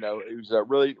 He was a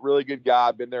really, really good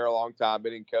guy. Been there a long time.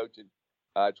 Been in coaching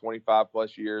 25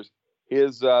 plus years.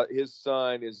 His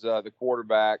son is the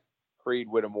quarterback, Creed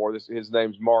Whittemore. His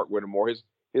name's Mark Whittemore.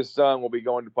 His son will be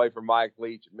going to play for Mike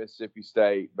Leach at Mississippi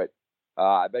State. But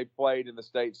they played in the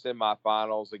state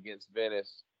semifinals against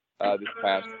Venice this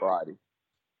past Friday.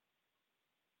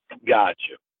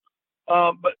 Gotcha.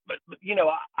 But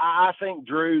I think,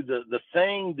 Drew, the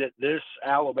thing that this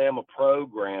Alabama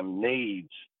program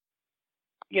needs,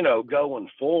 going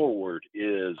forward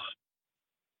is,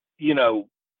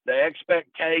 the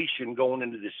expectation going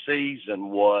into the season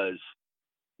was,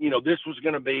 this was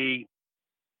going to be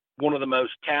one of the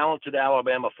most talented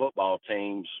Alabama football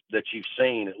teams that you've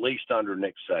seen, at least under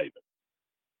Nick Saban.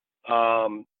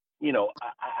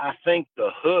 I think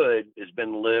the hood has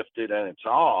been lifted and it's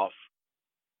off.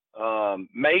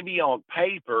 Maybe on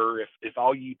paper, if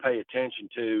all you pay attention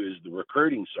to is the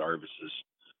recruiting services,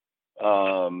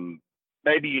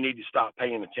 maybe you need to stop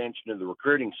paying attention to the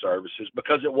recruiting services,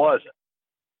 because it wasn't.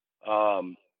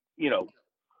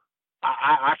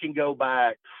 I can go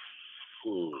back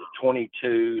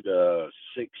 22 to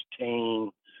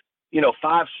 16,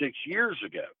 5-6 years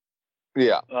ago.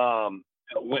 Yeah.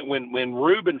 When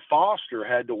Reuben Foster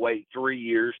had to wait 3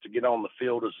 years to get on the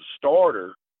field as a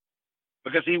starter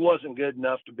because he wasn't good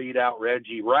enough to beat out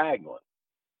Reggie Ragland.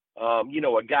 A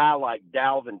guy like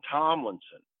Dalvin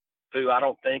Tomlinson, who I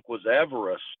don't think was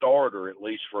ever a starter, at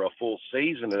least for a full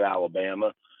season at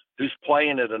Alabama, who's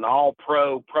playing at an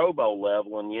all-pro, Pro Bowl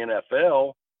level in the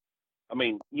NFL. I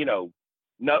mean,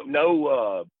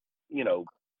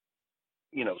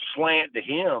 slant to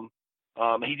him.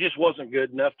 He just wasn't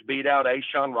good enough to beat out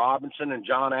Ashawn Robinson and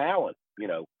John Allen,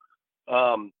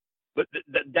 But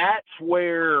that's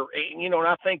where, and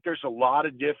I think there's a lot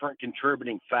of different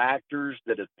contributing factors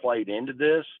that have played into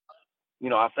this.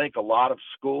 I think a lot of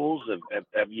schools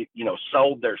have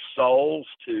sold their souls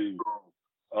to,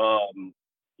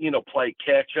 play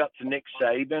catch up to Nick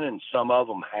Saban, and some of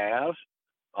them have.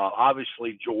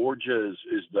 Obviously, Georgia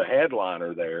is the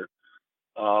headliner there.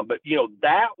 But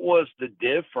that was the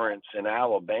difference in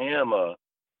Alabama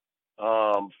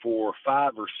for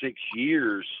 5 or 6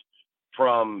 years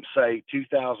from, say,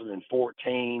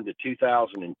 2014 to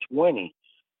 2020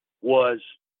 was,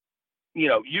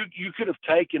 you could have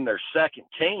taken their second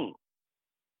team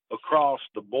across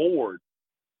the board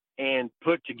and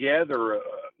put together,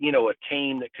 a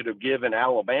team that could have given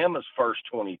Alabama's first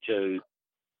 22,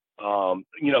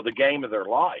 the game of their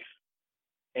life.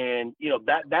 And,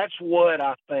 that's what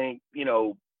I think,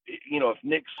 if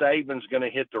Nick Saban's going to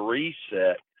hit the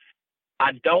reset,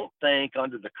 I don't think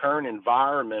under the current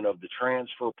environment of the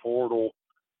transfer portal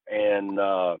and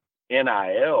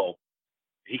NIL,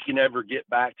 he can ever get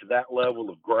back to that level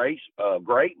of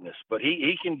greatness. But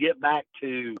he can get back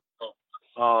to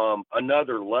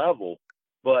another level.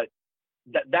 But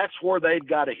that's where they've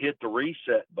got to hit the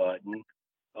reset button.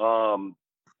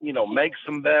 Make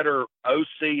some better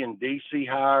OC and DC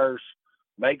hires,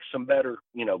 make some better,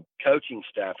 coaching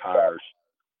staff hires.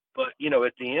 But,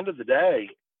 at the end of the day,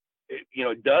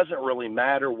 it doesn't really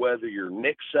matter whether you're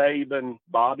Nick Saban,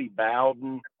 Bobby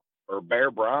Bowden, or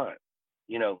Bear Bryant.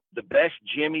 The best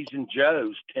Jimmies and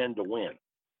Joes tend to win.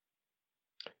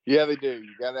 Yeah, they do.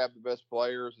 You got to have the best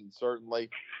players, and certainly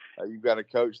you've got to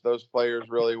coach those players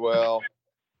really well.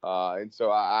 And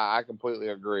so I completely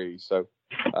agree. So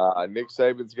Nick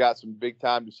Saban's got some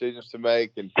big-time decisions to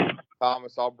make. And,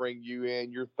 Thomas, I'll bring you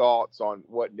in. Your thoughts on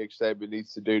what Nick Saban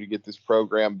needs to do to get this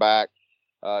program back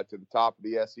to the top of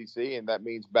the SEC, and that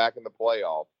means back in the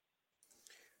playoff.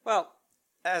 Well,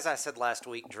 as I said last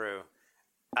week, Drew,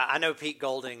 I know Pete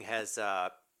Golding has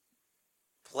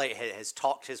has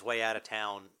talked his way out of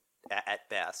town at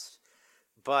best,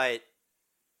 but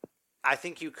I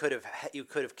think you could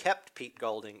have kept Pete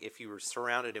Golding if you were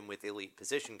surrounded him with elite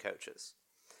position coaches.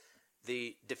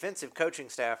 The defensive coaching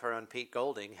staff around Pete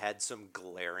Golding had some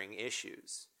glaring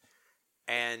issues,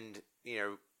 and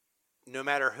no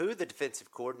matter who the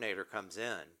defensive coordinator comes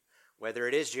in, whether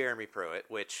it is Jeremy Pruitt,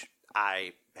 which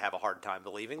I have a hard time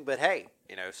believing, but hey,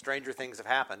 stranger things have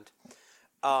happened.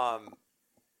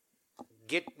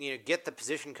 Get the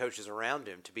position coaches around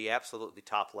him to be absolutely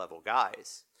top level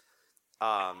guys.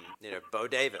 Bo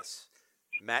Davis,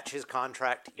 match his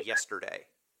contract yesterday.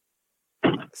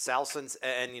 Salson's,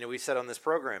 and we said on this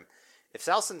program, if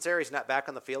Sal Sunseri's not back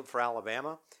on the field for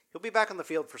Alabama, he'll be back on the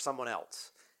field for someone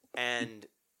else, and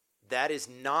that is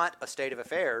not a state of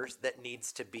affairs that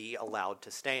needs to be allowed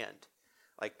to stand.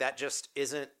 Like, that just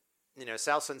isn't,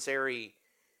 Sal Sunseri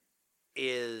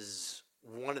is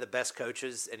one of the best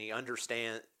coaches, and he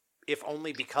understands, if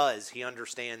only because he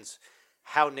understands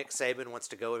how Nick Saban wants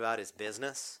to go about his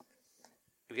business,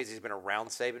 because he's been around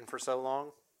Saban for so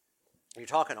long. You're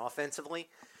talking offensively.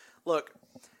 Look,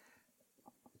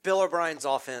 Bill O'Brien's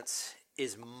offense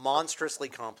is monstrously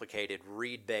complicated,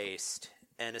 read-based,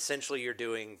 and essentially you're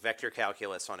doing vector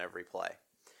calculus on every play.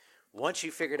 Once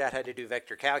you figured out how to do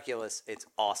vector calculus, it's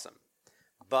awesome.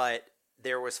 But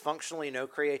there was functionally no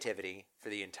creativity for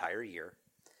the entire year.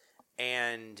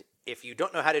 And if you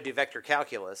don't know how to do vector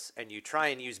calculus and you try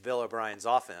and use Bill O'Brien's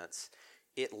offense,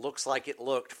 it looks like it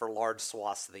looked for large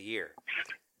swaths of the year.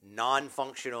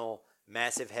 Non-functional,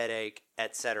 massive headache,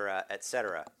 etc.,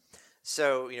 etc.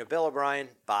 So, Bill O'Brien,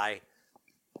 bye.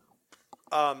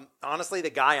 Honestly, the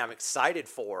guy I'm excited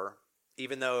for,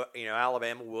 even though,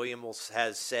 Alabama, Williams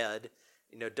has said,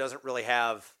 doesn't really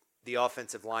have the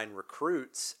offensive line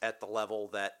recruits at the level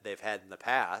that they've had in the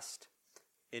past,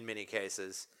 in many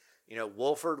cases.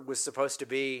 Wolford was supposed to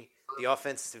be the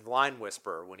offensive line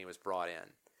whisperer when he was brought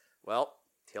in. Well,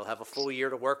 he'll have a full year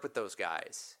to work with those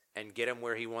guys and get him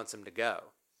where he wants him to go.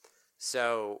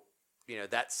 So,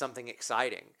 that's something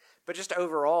exciting. But just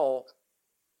overall,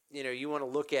 you want to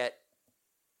look at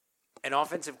an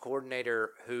offensive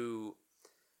coordinator who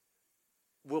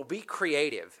will be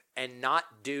creative and not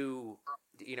do,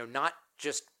 not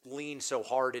just lean so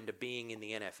hard into being in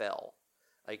the NFL.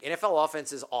 Like, NFL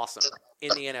offense is awesome in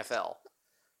the NFL.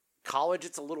 College,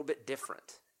 it's a little bit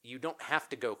different. You don't have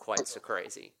to go quite so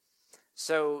crazy.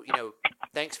 So,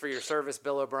 thanks for your service,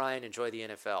 Bill O'Brien. Enjoy the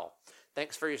NFL.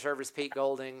 Thanks for your service, Pete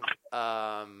Golding.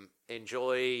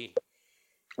 Enjoy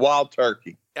Wild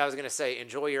turkey. I was going to say,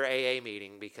 enjoy your AA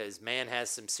meeting, because man has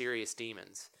some serious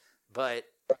demons. But,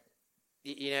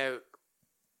 it's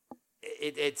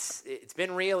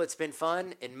been real. It's been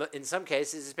fun. In some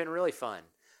cases, it's been really fun.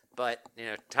 But,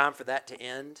 time for that to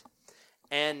end.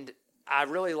 And I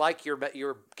really like your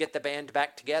get the band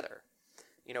back together.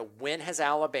 When has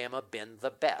Alabama been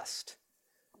the best?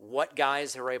 What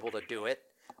guys are able to do it?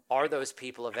 Are those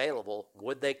people available?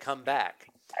 Would they come back?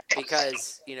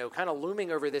 Because, kind of looming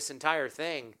over this entire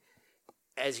thing,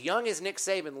 as young as Nick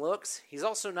Saban looks, he's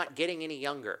also not getting any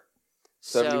younger.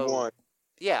 71.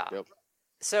 Yeah. Yep.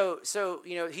 So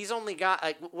he's only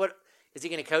got, what, is he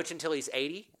going to coach until he's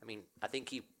 80? I mean, I think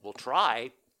he will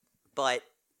try, but,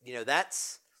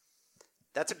 that's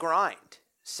a grind.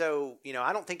 So,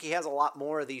 I don't think he has a lot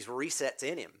more of these resets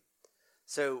in him.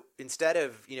 So instead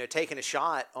of, taking a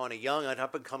shot on a young and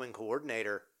up-and-coming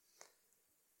coordinator,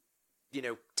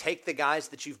 take the guys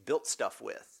that you've built stuff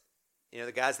with,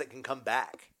 the guys that can come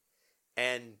back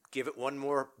and give it one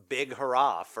more big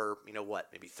hurrah for,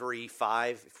 maybe 3,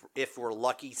 5, if we're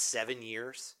lucky, 7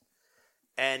 years.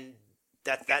 And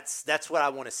that's what I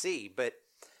want to see. But,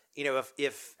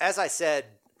 if as I said,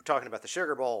 talking about the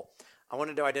Sugar Bowl, I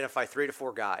wanted to identify 3 to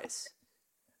 4 guys.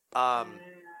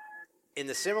 In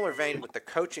the similar vein with the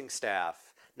coaching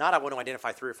staff, not I want to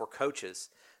identify 3 or 4 coaches,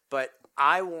 but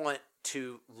I want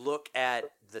to look at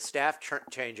the staff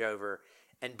changeover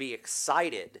and be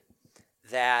excited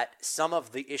that some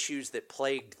of the issues that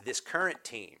plagued this current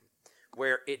team,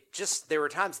 where there were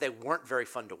times they weren't very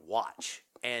fun to watch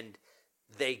and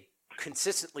they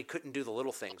consistently couldn't do the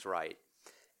little things right.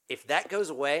 If that goes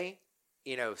away,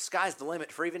 sky's the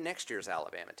limit for even next year's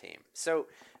Alabama team. So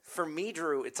for me,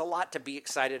 Drew, it's a lot to be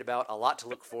excited about, a lot to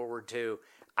look forward to.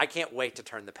 I can't wait to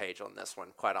turn the page on this one,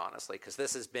 quite honestly, because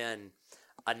this has been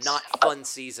a not fun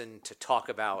season to talk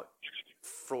about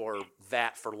for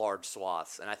large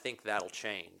swaths, and I think that'll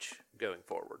change going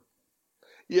forward.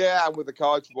 Yeah, with the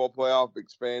college football playoff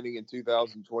expanding in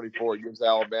 2024, it gives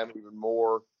Alabama even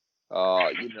more,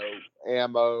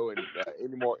 ammo and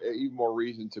even more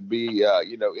reason to be,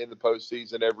 in the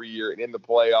postseason every year and in the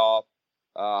playoff.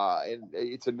 And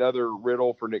it's another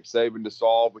riddle for Nick Saban to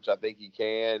solve, which I think he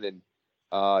can, and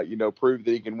prove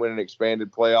that he can win an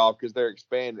expanded playoff because they're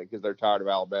expanding because they're tired of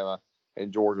Alabama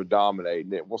and Georgia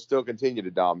dominating it. Will still continue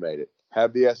to dominate it.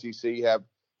 Have the SEC have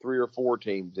 3 or 4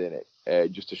 teams in it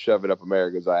just to shove it up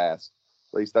America's ass.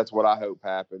 At least that's what I hope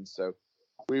happens. So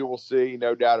we will see,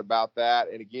 no doubt about that.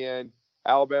 And again,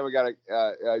 Alabama got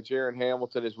Jaron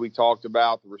Hamilton, as we talked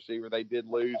about, the receiver. They did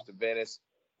lose to Venice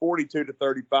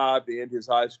 42-35 to end his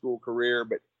high school career,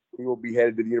 but he will be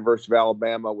headed to the University of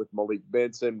Alabama with Malik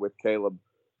Benson, with Cole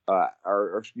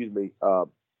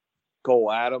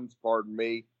Adams,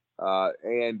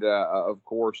 and of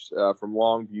course from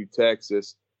Longview,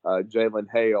 Texas, Jalen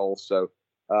Hale. So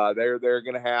they're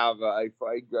going to have a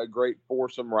great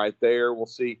foursome right there. We'll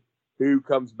see who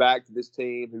comes back to this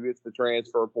team, who hits the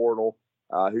transfer portal,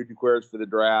 who declares for the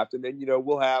draft, and then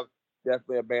we'll have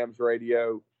definitely a BAMS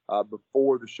radio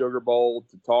before the Sugar Bowl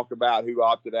to talk about who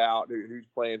opted out, who's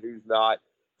playing, who's not.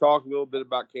 Talk a little bit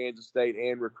about Kansas State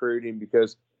and recruiting,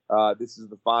 because this is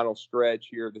the final stretch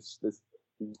here. This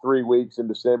 3 weeks in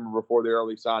December before the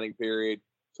early signing period.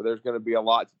 So there's going to be a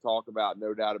lot to talk about,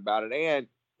 no doubt about it. And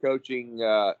coaching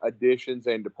additions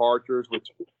and departures, which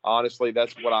honestly,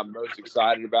 that's what I'm most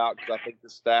excited about, because I think the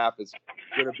staff is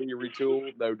going to be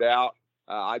retooled, no doubt.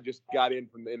 I just got in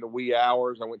the wee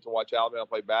hours. I went to watch Alabama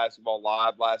play basketball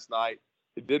live last night.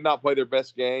 They did not play their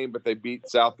best game, but they beat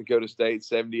South Dakota State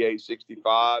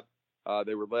 78-65.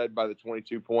 They were led by the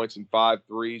 22 points and 5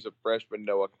 threes of freshman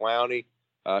Noah Clowney,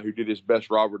 who did his best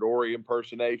Robert Ory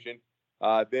impersonation.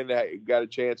 Then I got a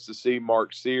chance to see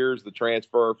Mark Sears, the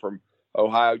transfer from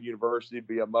Ohio University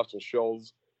via Muscle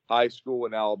Shoals High School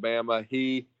in Alabama.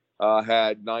 He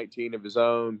had 19 of his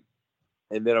own.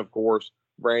 And then, of course,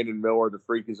 Brandon Miller, the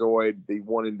freakazoid, the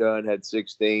one and done, had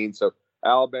 16. So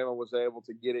Alabama was able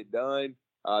to get it done.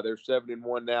 They're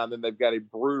 7-1 now, and then they've got a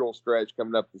brutal stretch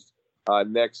coming up this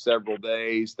next several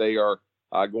days. They are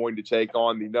going to take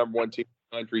on the number 1 team in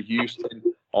the country, Houston,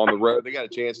 on the road. They got a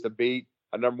chance to beat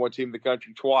a number 1 team in the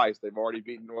country twice. They've already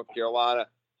beaten North Carolina.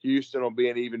 Houston will be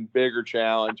an even bigger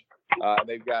challenge.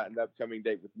 They've got an upcoming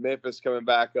date with Memphis coming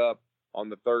back up on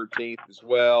the 13th as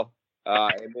well,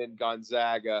 and then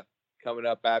Gonzaga coming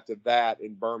up after that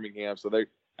in Birmingham. So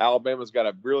Alabama's got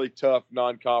a really tough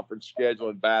non-conference schedule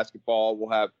in basketball.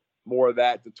 We'll have more of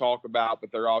that to talk about,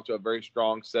 but they're off to a very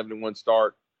strong 7-1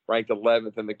 start, ranked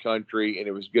 11th in the country, and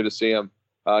it was good to see them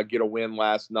get a win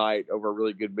last night over a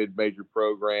really good mid-major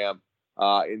program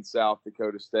in South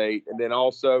Dakota State. And then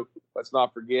also, let's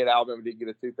not forget, Alabama did get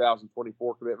a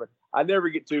 2024 commitment. I never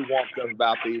get too womped up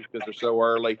about these because they're so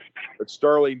early, but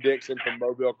Sterling Dixon from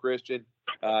Mobile Christian,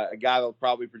 a guy that'll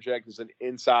probably project as an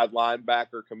inside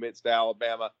linebacker, commits to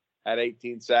Alabama, had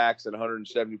 18 sacks and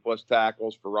 170-plus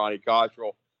tackles for Ronnie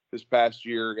Cottrell this past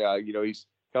year. He's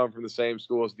come from the same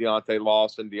school as Deontay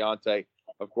Lawson. Deontay,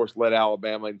 of course, led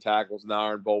Alabama in tackles in the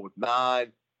Iron Bowl with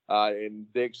 9.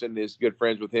 And Dixon is good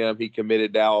friends with him. He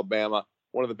committed to Alabama,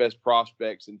 one of the best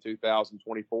prospects in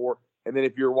 2024. And then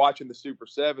if you're watching the Super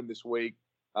 7 this week,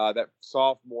 that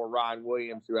sophomore Ryan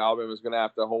Williams, who Alabama is going to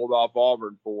have to hold off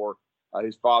Auburn for,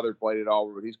 his father played at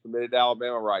Auburn, but he's committed to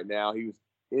Alabama right now. He was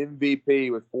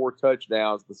MVP with 4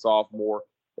 touchdowns, the sophomore,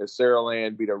 as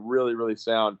Saraland beat a really, really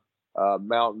sound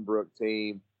Mountain Brook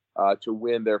team to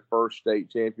win their first state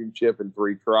championship in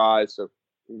 3 tries. So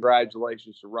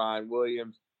congratulations to Ryan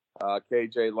Williams.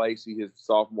 KJ Lacey, his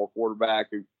sophomore quarterback,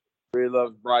 who really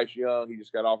loves Bryce Young. He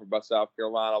just got offered by South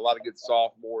Carolina. A lot of good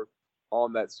sophomores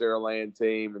on that Saraland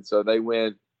team, and so they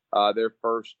win their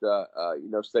first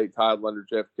state title under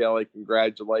Jeff Kelly.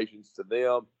 Congratulations to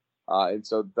them. And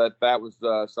so that was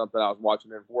something I was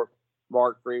watching there for.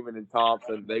 Mark Freeman and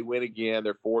Thompson, they win again.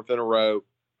 They're fourth in a row.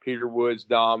 Peter Woods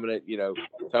dominant.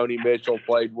 Tony Mitchell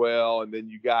played well, and then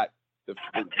you got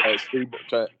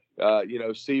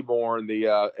Seaborn,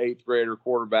 the eighth grader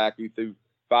quarterback, who threw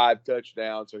 5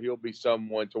 touchdowns. So he'll be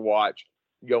someone to watch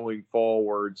going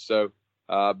forward. So,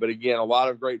 but again, a lot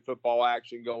of great football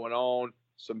action going on,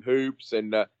 some hoops,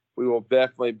 and we will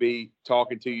definitely be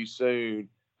talking to you soon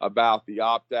about the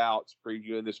opt-outs,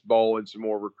 previewing this bowl and some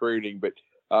more recruiting. But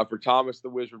for Thomas the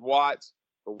Wizard Watts,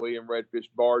 for William Redfish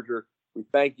Barger, we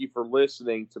thank you for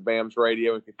listening to BAMS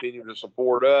Radio and continue to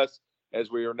support us as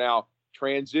we are now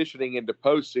transitioning into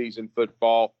postseason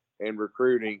football and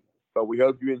recruiting. But we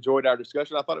hope you enjoyed our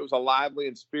discussion. I thought it was a lively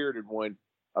and spirited one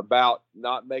about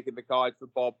not making the college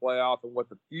football playoff and what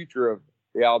the future of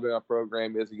the Alabama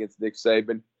program is against Nick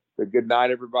Saban. But good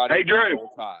night, everybody. Hey, Drew.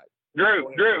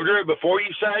 Drew, before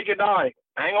you say good night,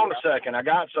 hang on a second. I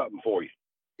got something for you.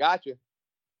 Gotcha.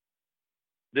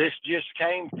 This just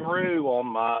came through on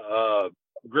my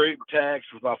group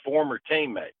text with my former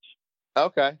teammates.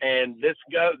 Okay. And this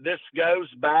goes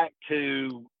back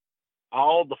to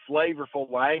all the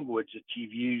flavorful language that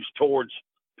you've used towards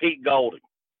Pete Golding.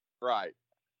 Right.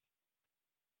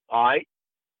 All right.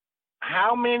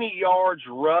 How many yards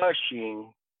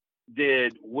rushing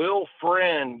did Will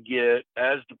Friend get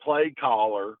as the play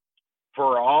caller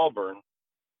for Auburn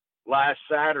last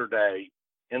Saturday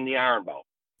in the Iron Bowl?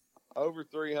 Over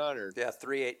 300. Yeah,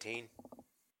 318.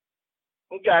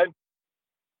 Okay.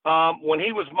 When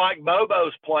he was Mike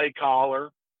Bobo's play caller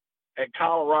at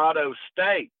Colorado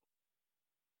State,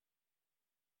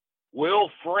 Will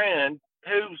Friend,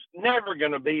 who's never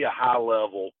going to be a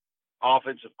high-level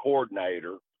offensive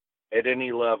coordinator at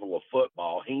any level of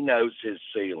football, he knows his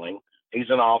ceiling. He's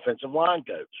an offensive line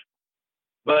coach.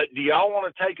 But do y'all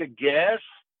want to take a guess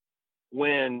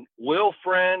when Will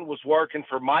Friend was working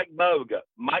for Mike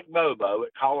Bobo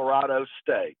at Colorado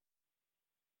State,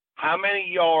 how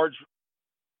many yards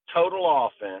total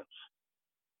offense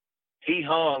he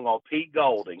hung on Pete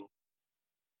Golding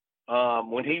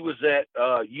when he was at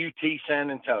UT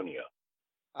San Antonio?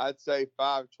 I'd say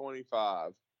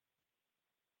 525.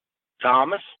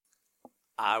 Thomas?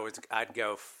 I'd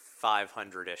go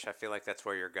 500-ish. I feel like that's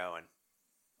where you're going.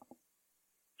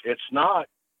 It's not.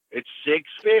 It's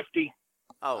 650.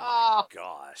 Oh my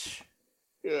gosh.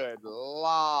 Good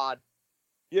Lord.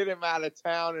 Get him out of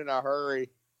town in a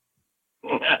hurry.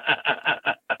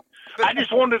 I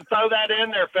just wanted to throw that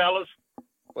in there, fellas.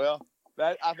 Well,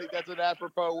 I think that's an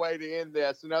apropos way to end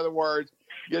this. In other words,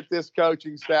 get this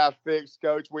coaching staff fixed,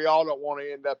 Coach. We all don't want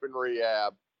to end up in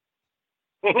rehab.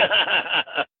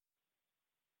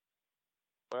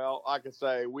 Well, like I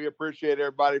say, we appreciate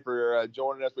everybody for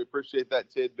joining us. We appreciate that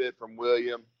tidbit from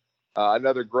William.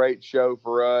 Another great show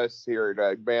for us here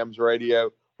at BAMS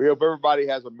Radio. We hope everybody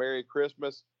has a Merry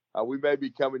Christmas. We may be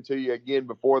coming to you again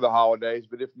before the holidays,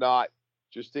 but if not,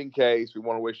 just in case, we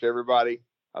want to wish everybody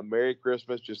a Merry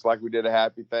Christmas, just like we did a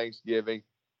Happy Thanksgiving.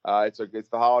 It's the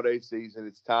holiday season.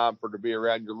 It's time to be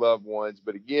around your loved ones.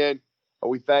 But again,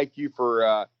 we thank you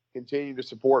for continuing to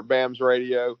support BAMS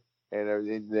Radio, and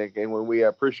when we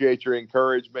appreciate your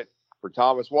encouragement. For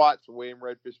Thomas Watts, for William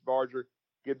Redfish Barger,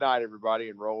 good night, everybody,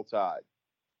 and roll tide.